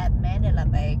drones at Manila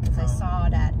Bay because I saw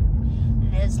that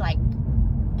there's like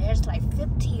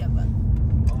 50 of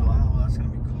them. Oh wow, that's gonna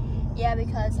be cool. Yeah,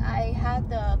 because I had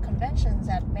the conventions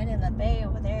at Manila Bay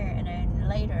over there, and then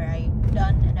later I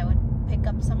would pick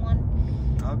up someone.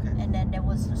 Okay. And then there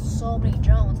was so many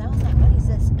drones. I was like, what is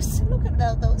this? Just look at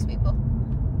those people.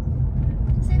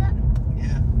 See that?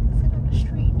 Yeah. Sit on the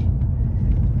street.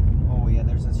 Oh yeah,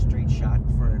 there's a straight shot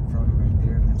from right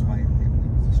there. That's why it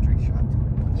was a straight shot to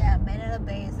it. Yeah, Manila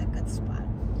Bay is a good spot.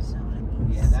 So let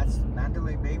me Yeah, that's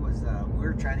Mandalay Bay was. We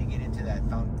were trying to get into that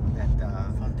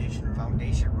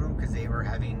foundation room because they were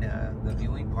having the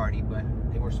viewing party, but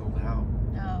they were sold out.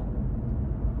 Oh.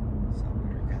 So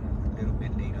we were kind of a little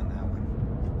bit late on that one.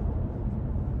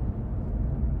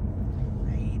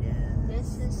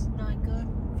 This is not good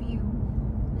view.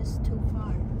 This is too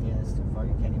far. Yeah, it's too far.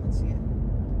 You can't even see it.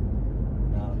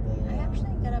 No, I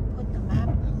actually gotta put the map.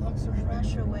 the Luxor's I'm not right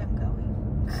sure where I'm going.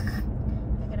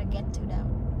 I gotta get to that.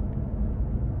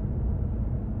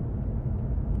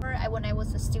 When I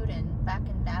was a student back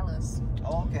in Dallas.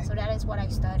 Oh, okay. So that is what I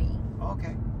study.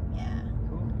 Okay. Yeah.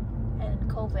 Cool.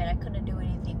 And COVID, I couldn't do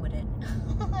anything with it.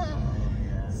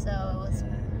 Yeah.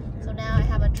 So now I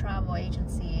have a travel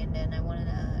agency, and then I want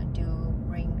to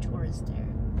bring tourists there.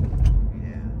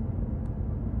 Yeah.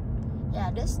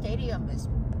 Yeah, this stadium is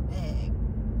big.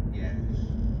 Yeah.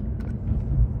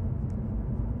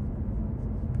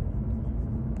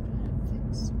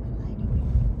 Fix my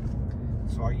lighting.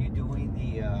 So are you doing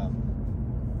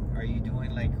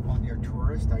like on your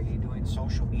tourist? Are you doing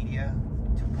social media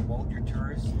to promote your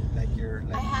tourists?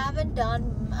 I haven't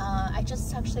done. I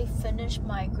just actually finished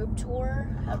my group tour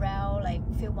around like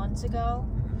a few months ago.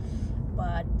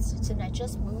 But since I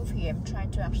just moved here, I'm trying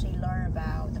to actually learn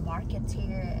about the markets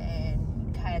here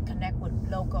and kind of connect with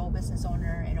local business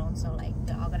owner and also like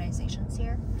the organizations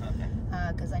here. Okay.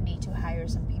 Because I need to hire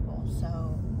some people.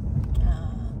 So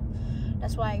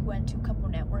that's why I went to a couple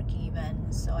networking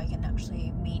events so I can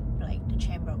actually meet like the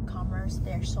Chamber of Commerce.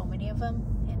 There's so many of them,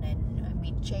 and then I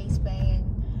meet Chase Bank.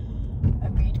 I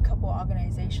meet a couple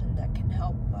organizations that can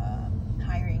help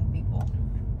hiring people.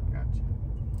 Gotcha.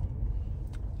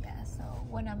 Yeah, so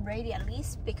when I'm ready, at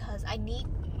least because I need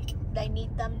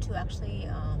them to actually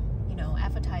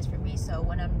advertise for me. So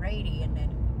when I'm ready, and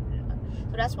then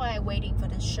so that's why I'm waiting for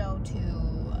this show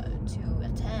to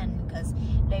attend, because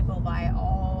they provide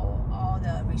all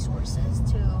the resources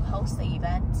to host the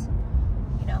event.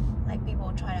 Like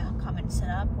people try to come and set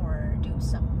up or do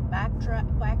some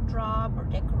backdrop or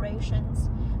decorations.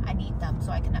 I need them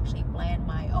so I can actually plan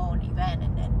my own event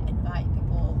and then invite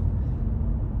people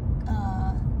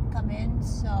come in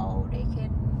so they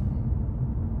can.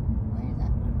 Where is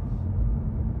that one?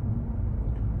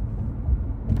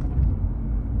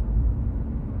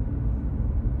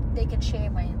 They can share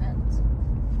my event.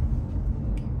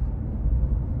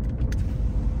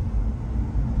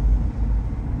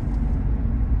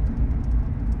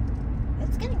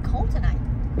 It's getting cold tonight.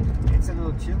 It's a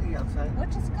little chilly outside.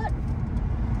 Which is good.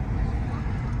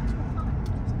 Too hot.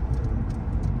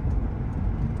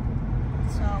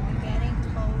 So we're getting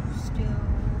close to.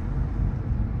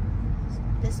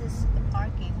 This is the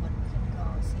parking, but we can go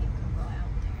see if we can go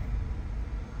out there.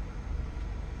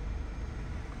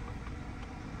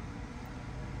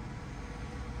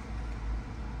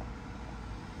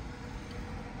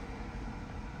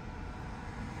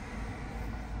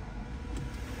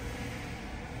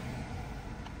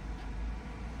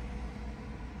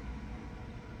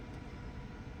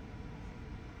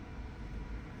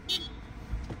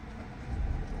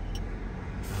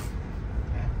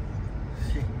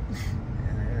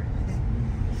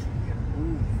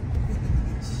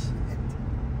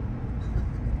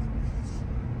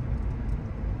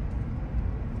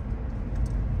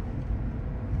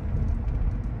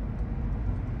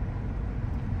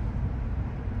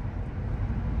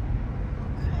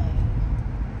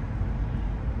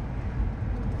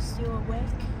 Still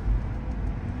awake.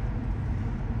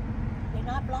 They're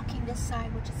not blocking this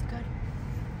side, which is good.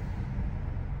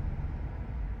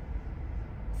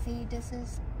 See, this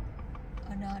is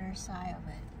another side of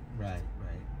it. Right.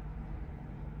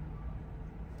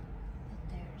 But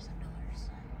there's another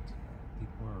side.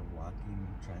 People are walking,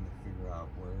 trying to figure out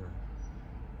where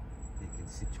they can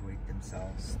situate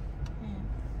themselves.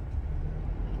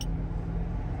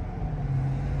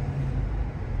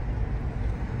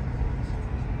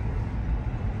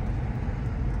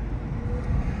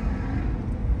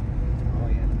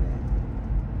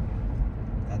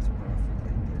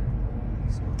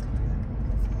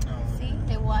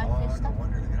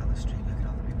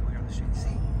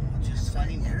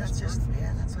 that's just,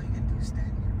 yeah, that's all you can do is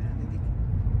stand here, man.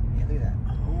 Yeah, look at that.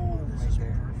 Oh, this is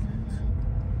there. perfect.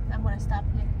 I'm gonna stop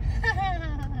here.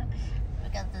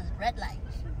 Because there's red light.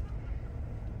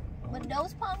 But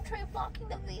those palm trees blocking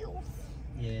the views.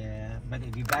 Yeah, but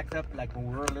if you backed up, like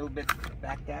when we're a little bit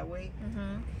back that way,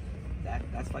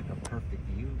 that's like a perfect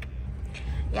view.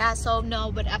 Yeah, so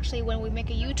no, but actually when we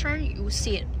make a U-turn, you will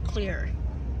see it clear.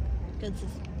 Because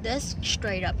this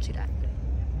straight up to that.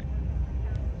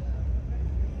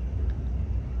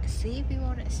 See, people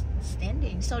are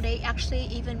standing. So they actually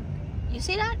even, you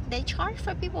see that? They charge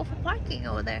for people for parking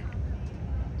over there.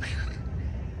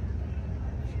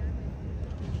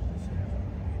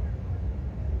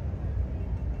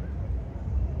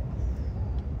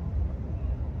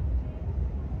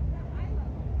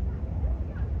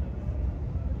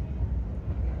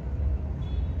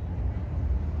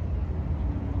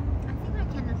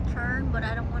 But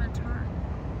I don't want to turn.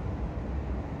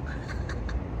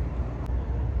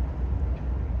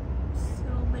 So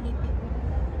many people.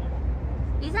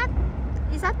 Is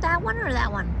that one or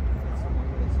that one?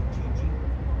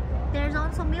 There's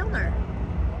also Milner.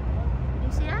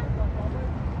 You see that?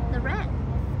 The red.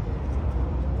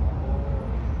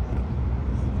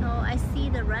 So I see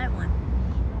the red one.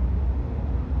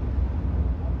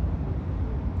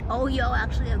 Oh, yo,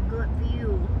 actually a good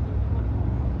view.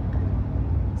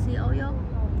 See Oyo?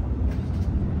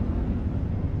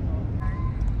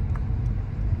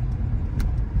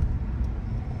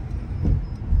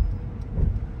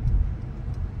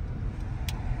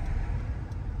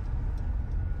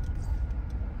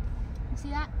 You see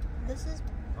that? This is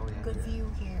good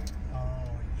view here. Oh,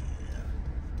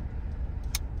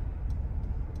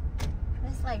 yeah.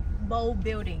 It's like bold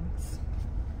buildings.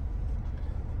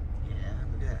 Yeah,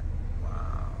 look at that.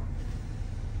 Wow.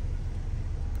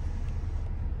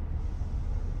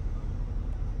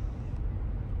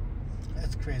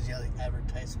 That's crazy how the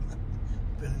advertisement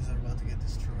buildings are about to get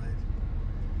destroyed.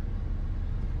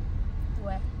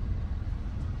 Where?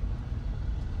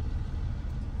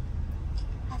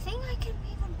 I think I can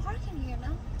even park in here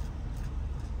now.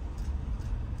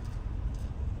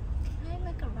 Can I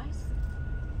make a right?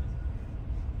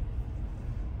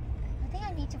 I think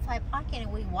I need to find parking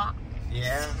and we walk.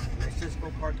 Yeah, let's just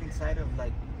go park inside of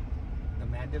like the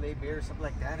Mandalay Bay or something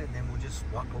like that, and then we'll just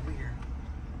walk over here.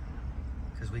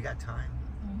 Because we got time.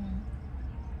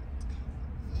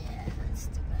 Yeah, let's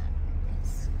do that.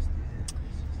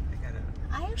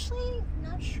 I actually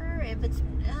not sure if it's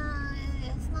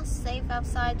not safe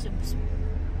outside to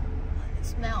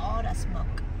smell all that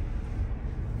smoke.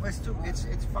 Well,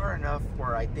 it's far enough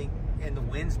where I think, and the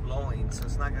wind's blowing, so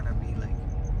it's not gonna be like.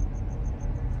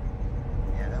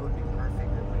 Yeah, that would be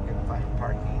perfect if we could find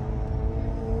parking.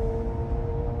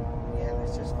 Yeah,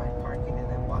 let's just find parking and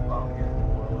then walk out here.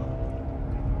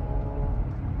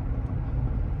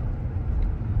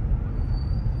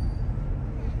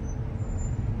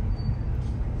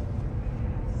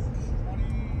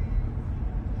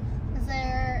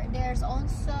 There's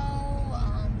also,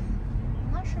 I'm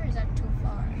not sure, is that too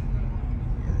far?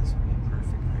 Yeah, this would be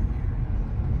perfect right here.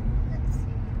 Let's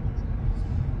see.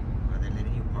 Are they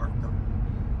letting you park though?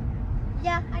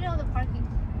 Yeah, I know the parking.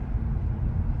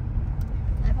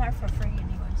 I park for free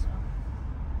anyway, so.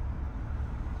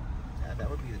 Yeah, that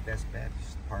would be the best bet.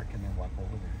 Just park and then walk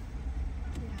over there.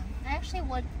 Yeah. I actually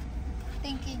was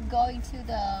thinking going to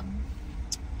the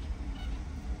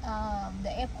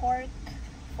airport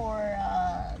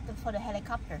for the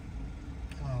helicopter.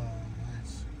 Oh,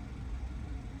 nice.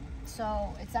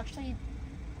 So it's actually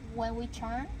when we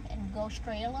turn and go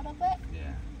straight a little bit,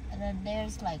 Yeah. and then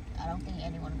there's like, I don't think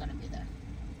anyone gonna be there.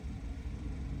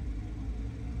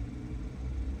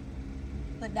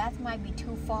 But that might be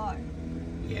too far.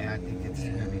 Yeah, I think it's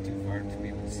gonna be too far to be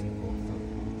able to see both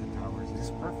the towers. This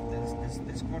is perfect.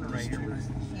 This corner right here.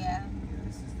 Yeah.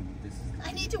 This is the.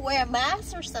 I need to wear a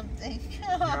mask or something. You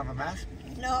don't have a mask?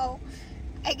 No,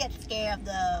 I get scared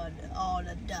of all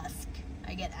the dust.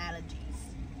 I get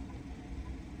allergies.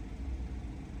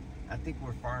 I think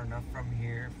we're far enough from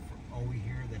here, over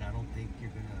here, that I don't think you're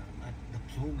gonna. The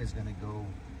plume is gonna go.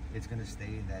 It's gonna stay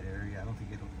in that area. I don't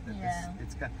think it'll. Yeah.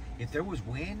 It's got. If there was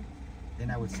wind,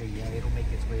 then I would say yeah, it'll make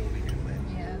its way over here. But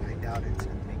Yeah. I doubt it's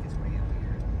gonna make its way over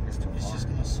here. It's too It's far. just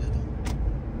gonna settle.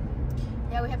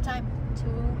 Yeah, we have time to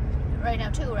right now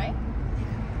too, right? We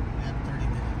have 30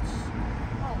 minutes.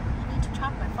 Oh, I need to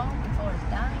charge my phone before it's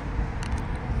dying.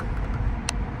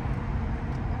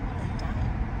 It's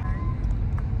dying.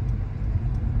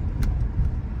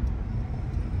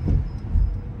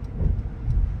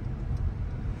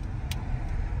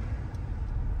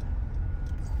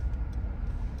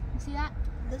 You see that?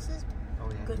 This is Oh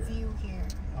yeah. good view here.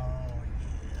 Oh,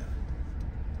 yeah.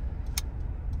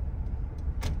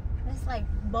 It's like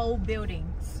bold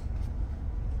buildings.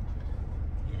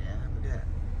 Yeah, look at that.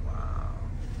 Wow.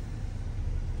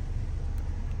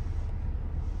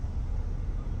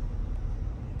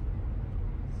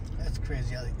 That's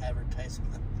crazy how they advertise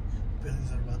the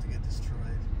buildings that are about to get destroyed.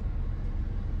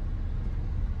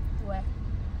 Where?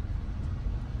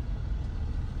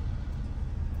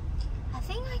 I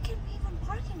think I can even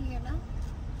park in here now.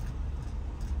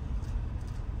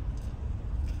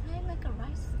 Can I make a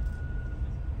rise?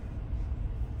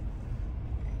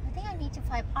 I think I need to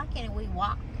find parking and we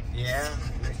walk. Yeah,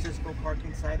 let's just go park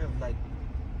inside of like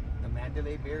the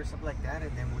Mandalay Bay or something like that,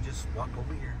 and then we'll just walk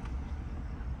over here.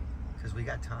 Because we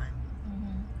got time.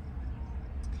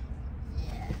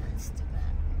 Yeah, let's do that.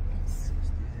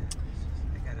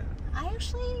 I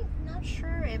actually not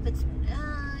sure if it's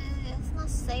not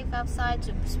safe outside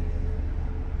to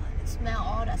smell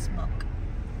all that smoke.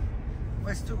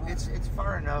 Well, it's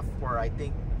far enough where I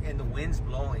think, and the wind's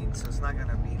blowing, so it's not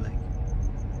gonna be like.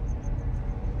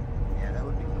 Yeah, that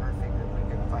would be perfect if we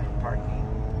could find parking.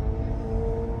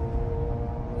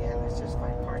 Yeah, let's just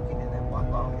find parking and then walk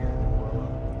out here.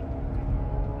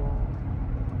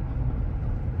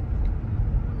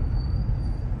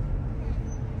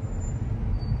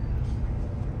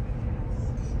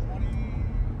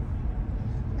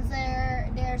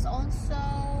 There's also,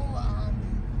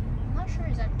 I'm not sure,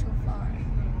 is that too far?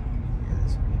 Yeah,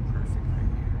 this would be perfect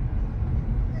right here.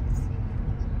 Let's see.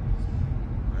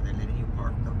 Are they letting you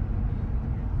park though?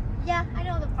 Yeah, I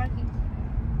know the parking.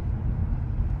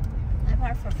 I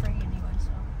park for free anyway,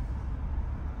 so.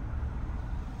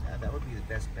 Yeah, that would be the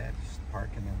best bet. Just park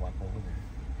and then walk over there.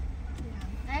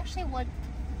 Yeah. I actually was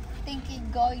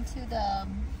thinking going to the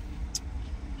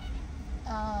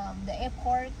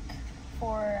airport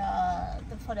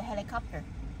for the helicopter.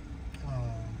 Oh,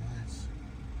 nice.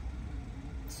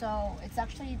 So it's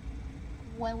actually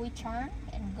when we turn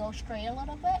and go straight a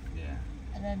little bit, Yeah.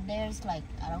 and then there's like,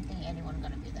 I don't think anyone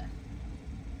gonna be there.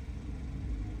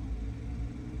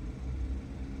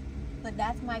 But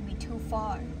that might be too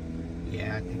far.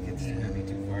 Yeah, I think it's gonna be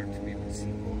too far to be able to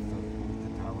see both the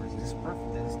towers. This is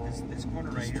perfect. This corner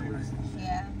right here.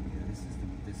 Yeah.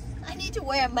 This is I need to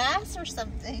wear a mask or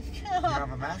something. You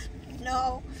have a mask?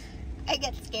 No, I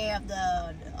get scared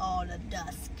of all the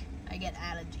dust. I get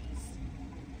allergies.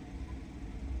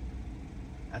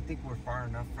 I think we're far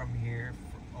enough from here,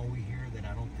 over here, that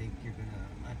I don't think you're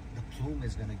gonna. The plume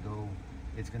is gonna go.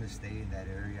 It's gonna stay in that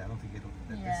area. I don't think it'll.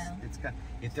 Yeah. It's got.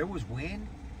 If there was wind,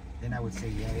 then I would say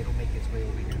yeah, it'll make its way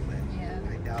over here. But Yeah.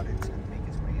 I doubt it's gonna make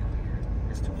its way over here.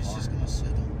 It's too It's far. just gonna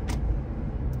settle.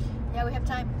 Yeah, we have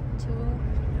time to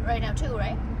right now too,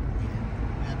 right?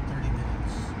 We have 30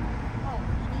 minutes. Oh,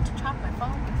 I need to charge my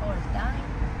phone before it's dying.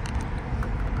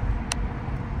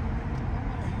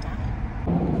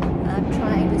 I'm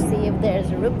trying to see if there's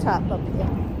a rooftop up here.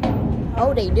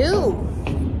 Oh, they do.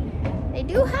 They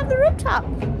do have the rooftop.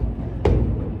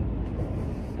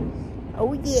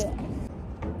 Oh yeah.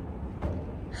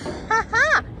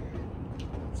 Haha.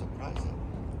 Surprising.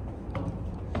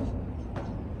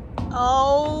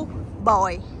 Oh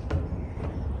boy.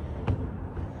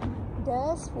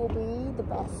 This will be the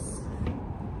best.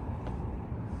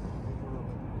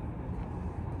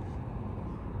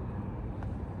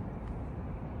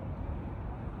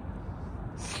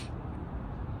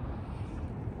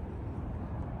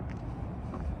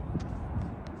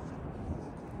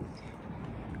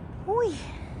 Ui.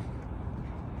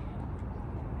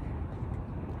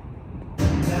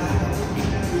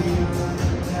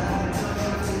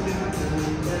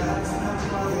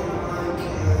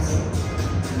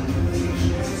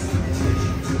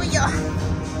 Ui da.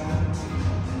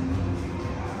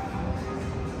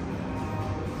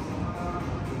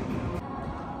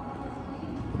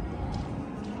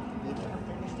 They never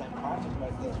finished that project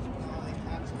right there. They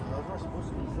had to. Those were supposed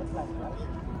to be zip lines, right?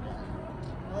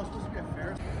 Well, it's supposed to be a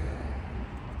Ferris.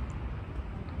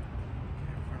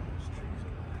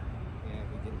 Yeah,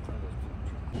 we get in front of those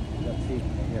two. Let's see.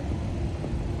 Here.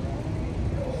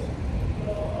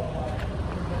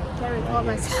 Can't record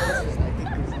myself.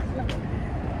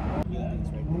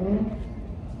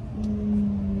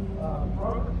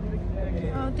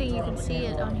 I don't think you can see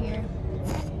it on here.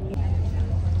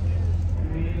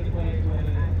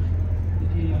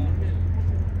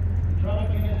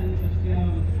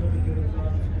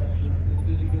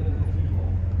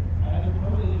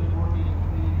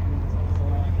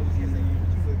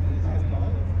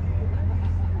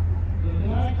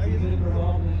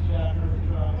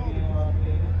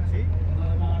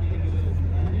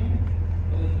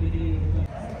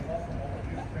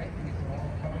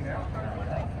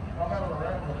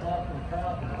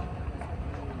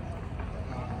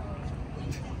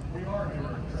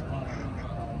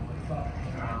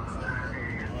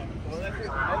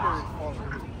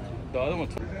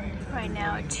 Right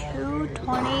now,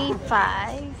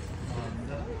 2:25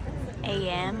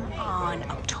 a.m. on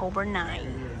October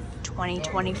 9,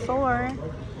 2024.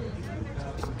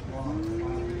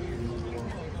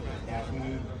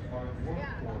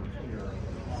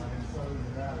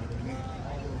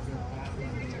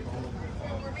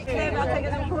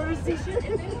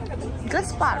 Good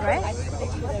spot, right?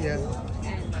 Yeah.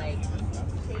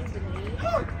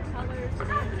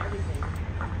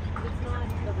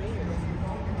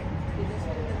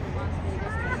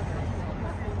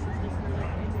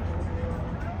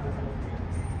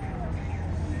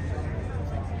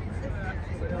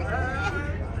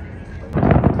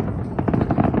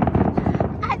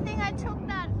 I think I took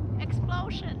that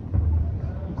explosion.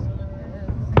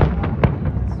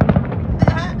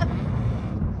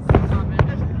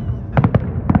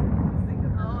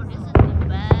 Oh, this is the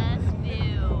best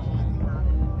view.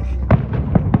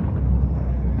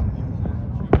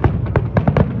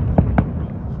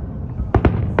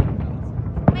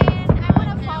 Man, I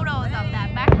want photos of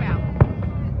that background.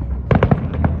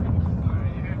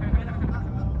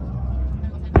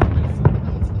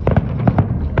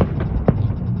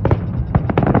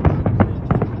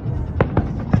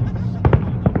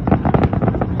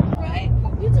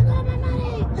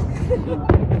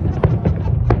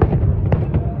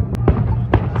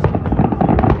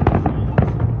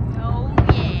 Oh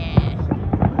yeah.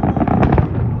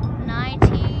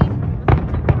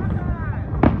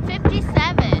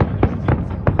 1957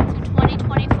 to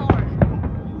 2024.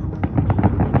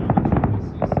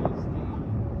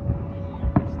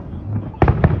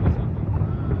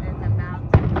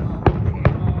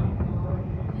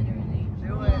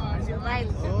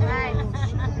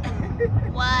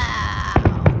 Wow.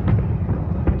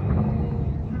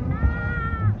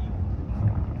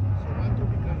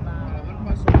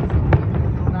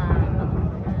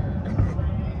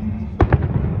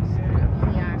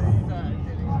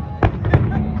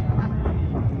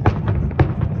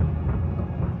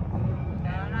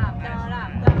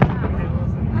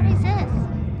 What is this?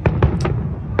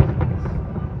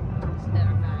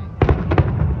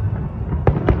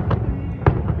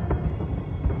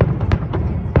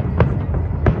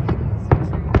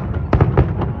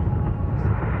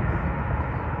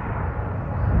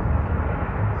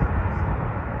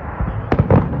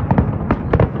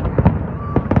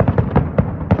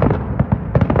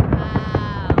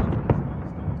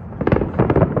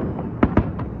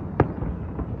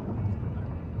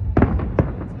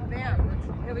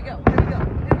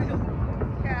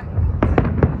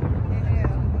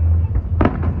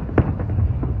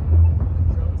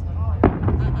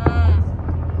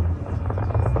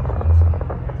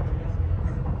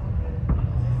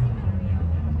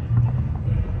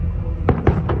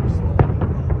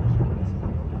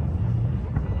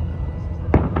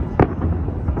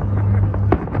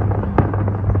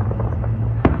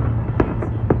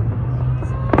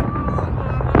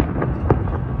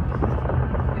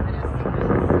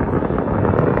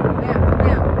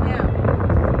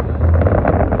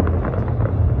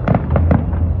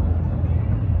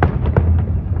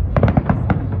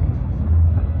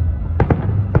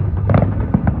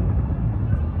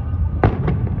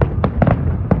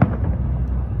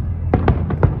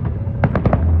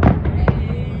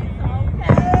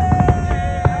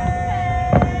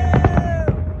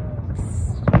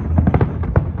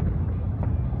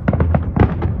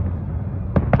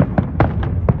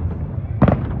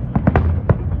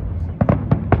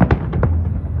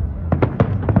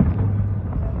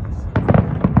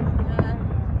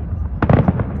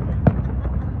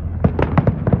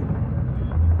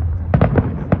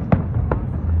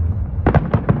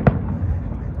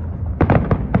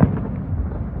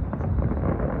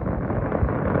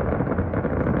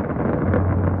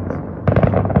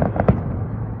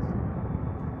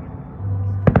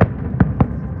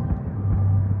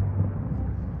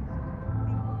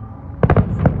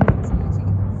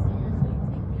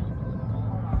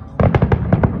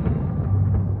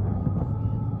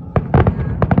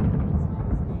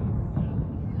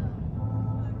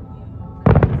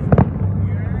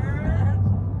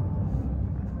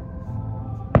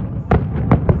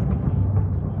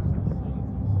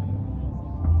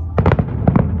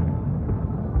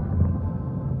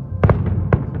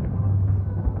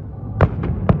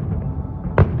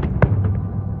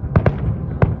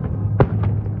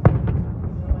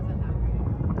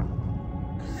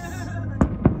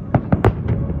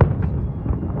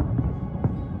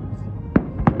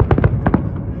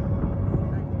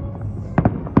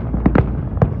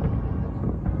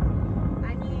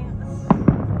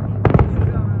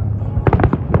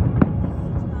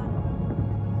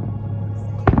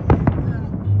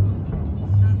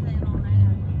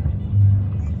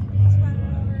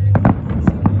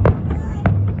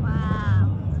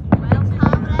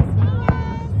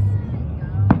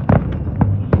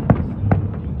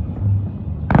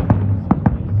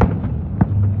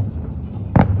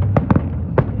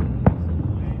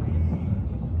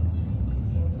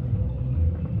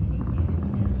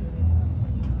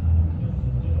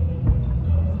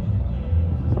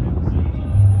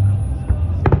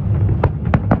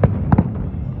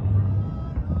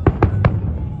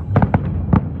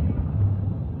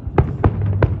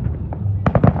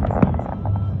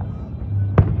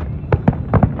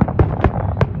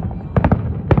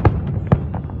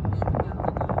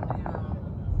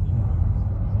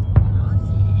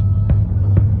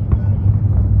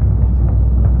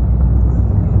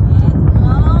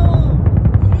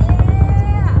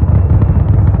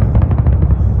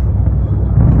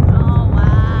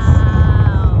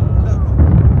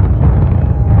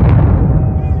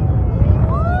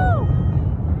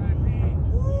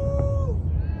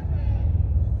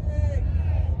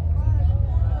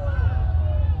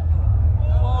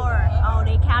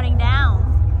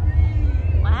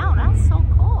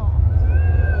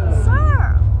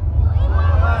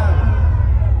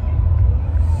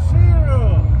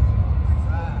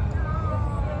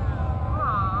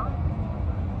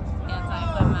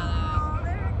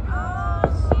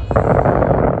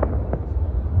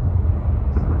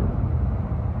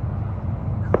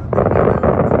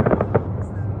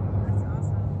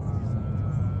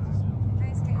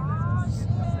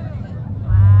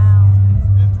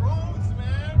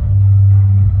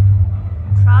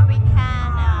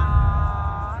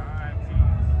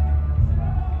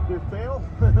 it fail?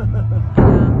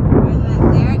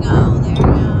 There you go. There you go.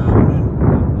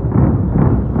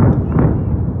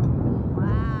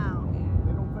 Wow.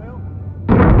 They don't fail?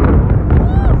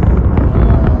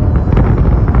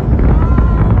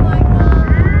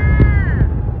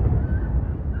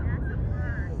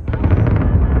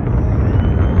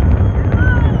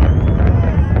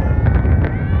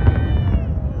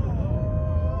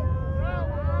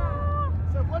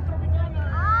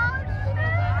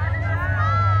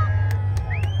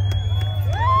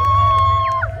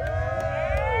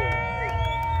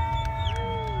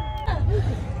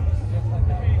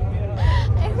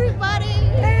 Everybody.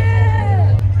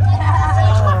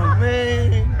 Oh,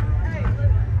 man.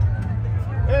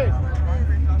 Hey.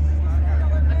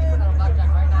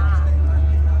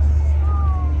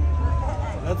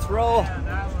 Let's roll.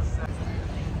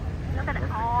 Look at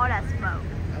all that smoke.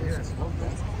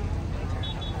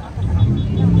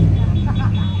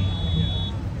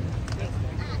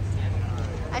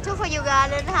 I took for you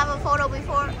guys. I didn't have a photo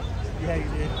before. Yeah, you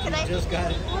did. Can I? Just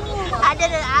got it. I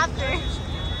did it after.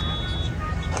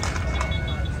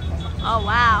 Oh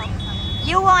wow.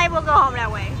 You won't able to go home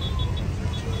that way.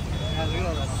 Yeah, look at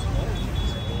all that smoke.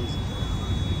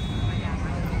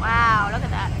 Wow, look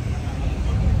at that.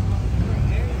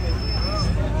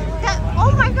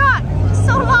 Oh my god, it's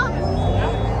so long.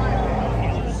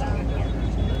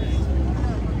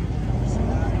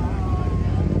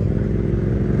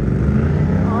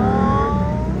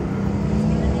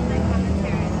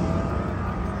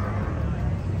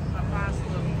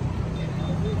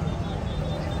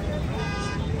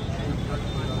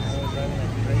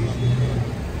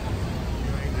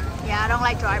 Yeah, I don't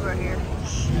like driver here.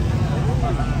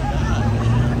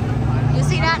 You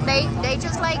see that? They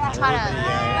just like try to.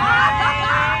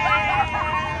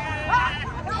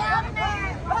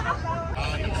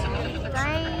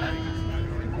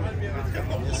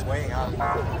 This way, huh?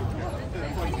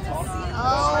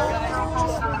 Oh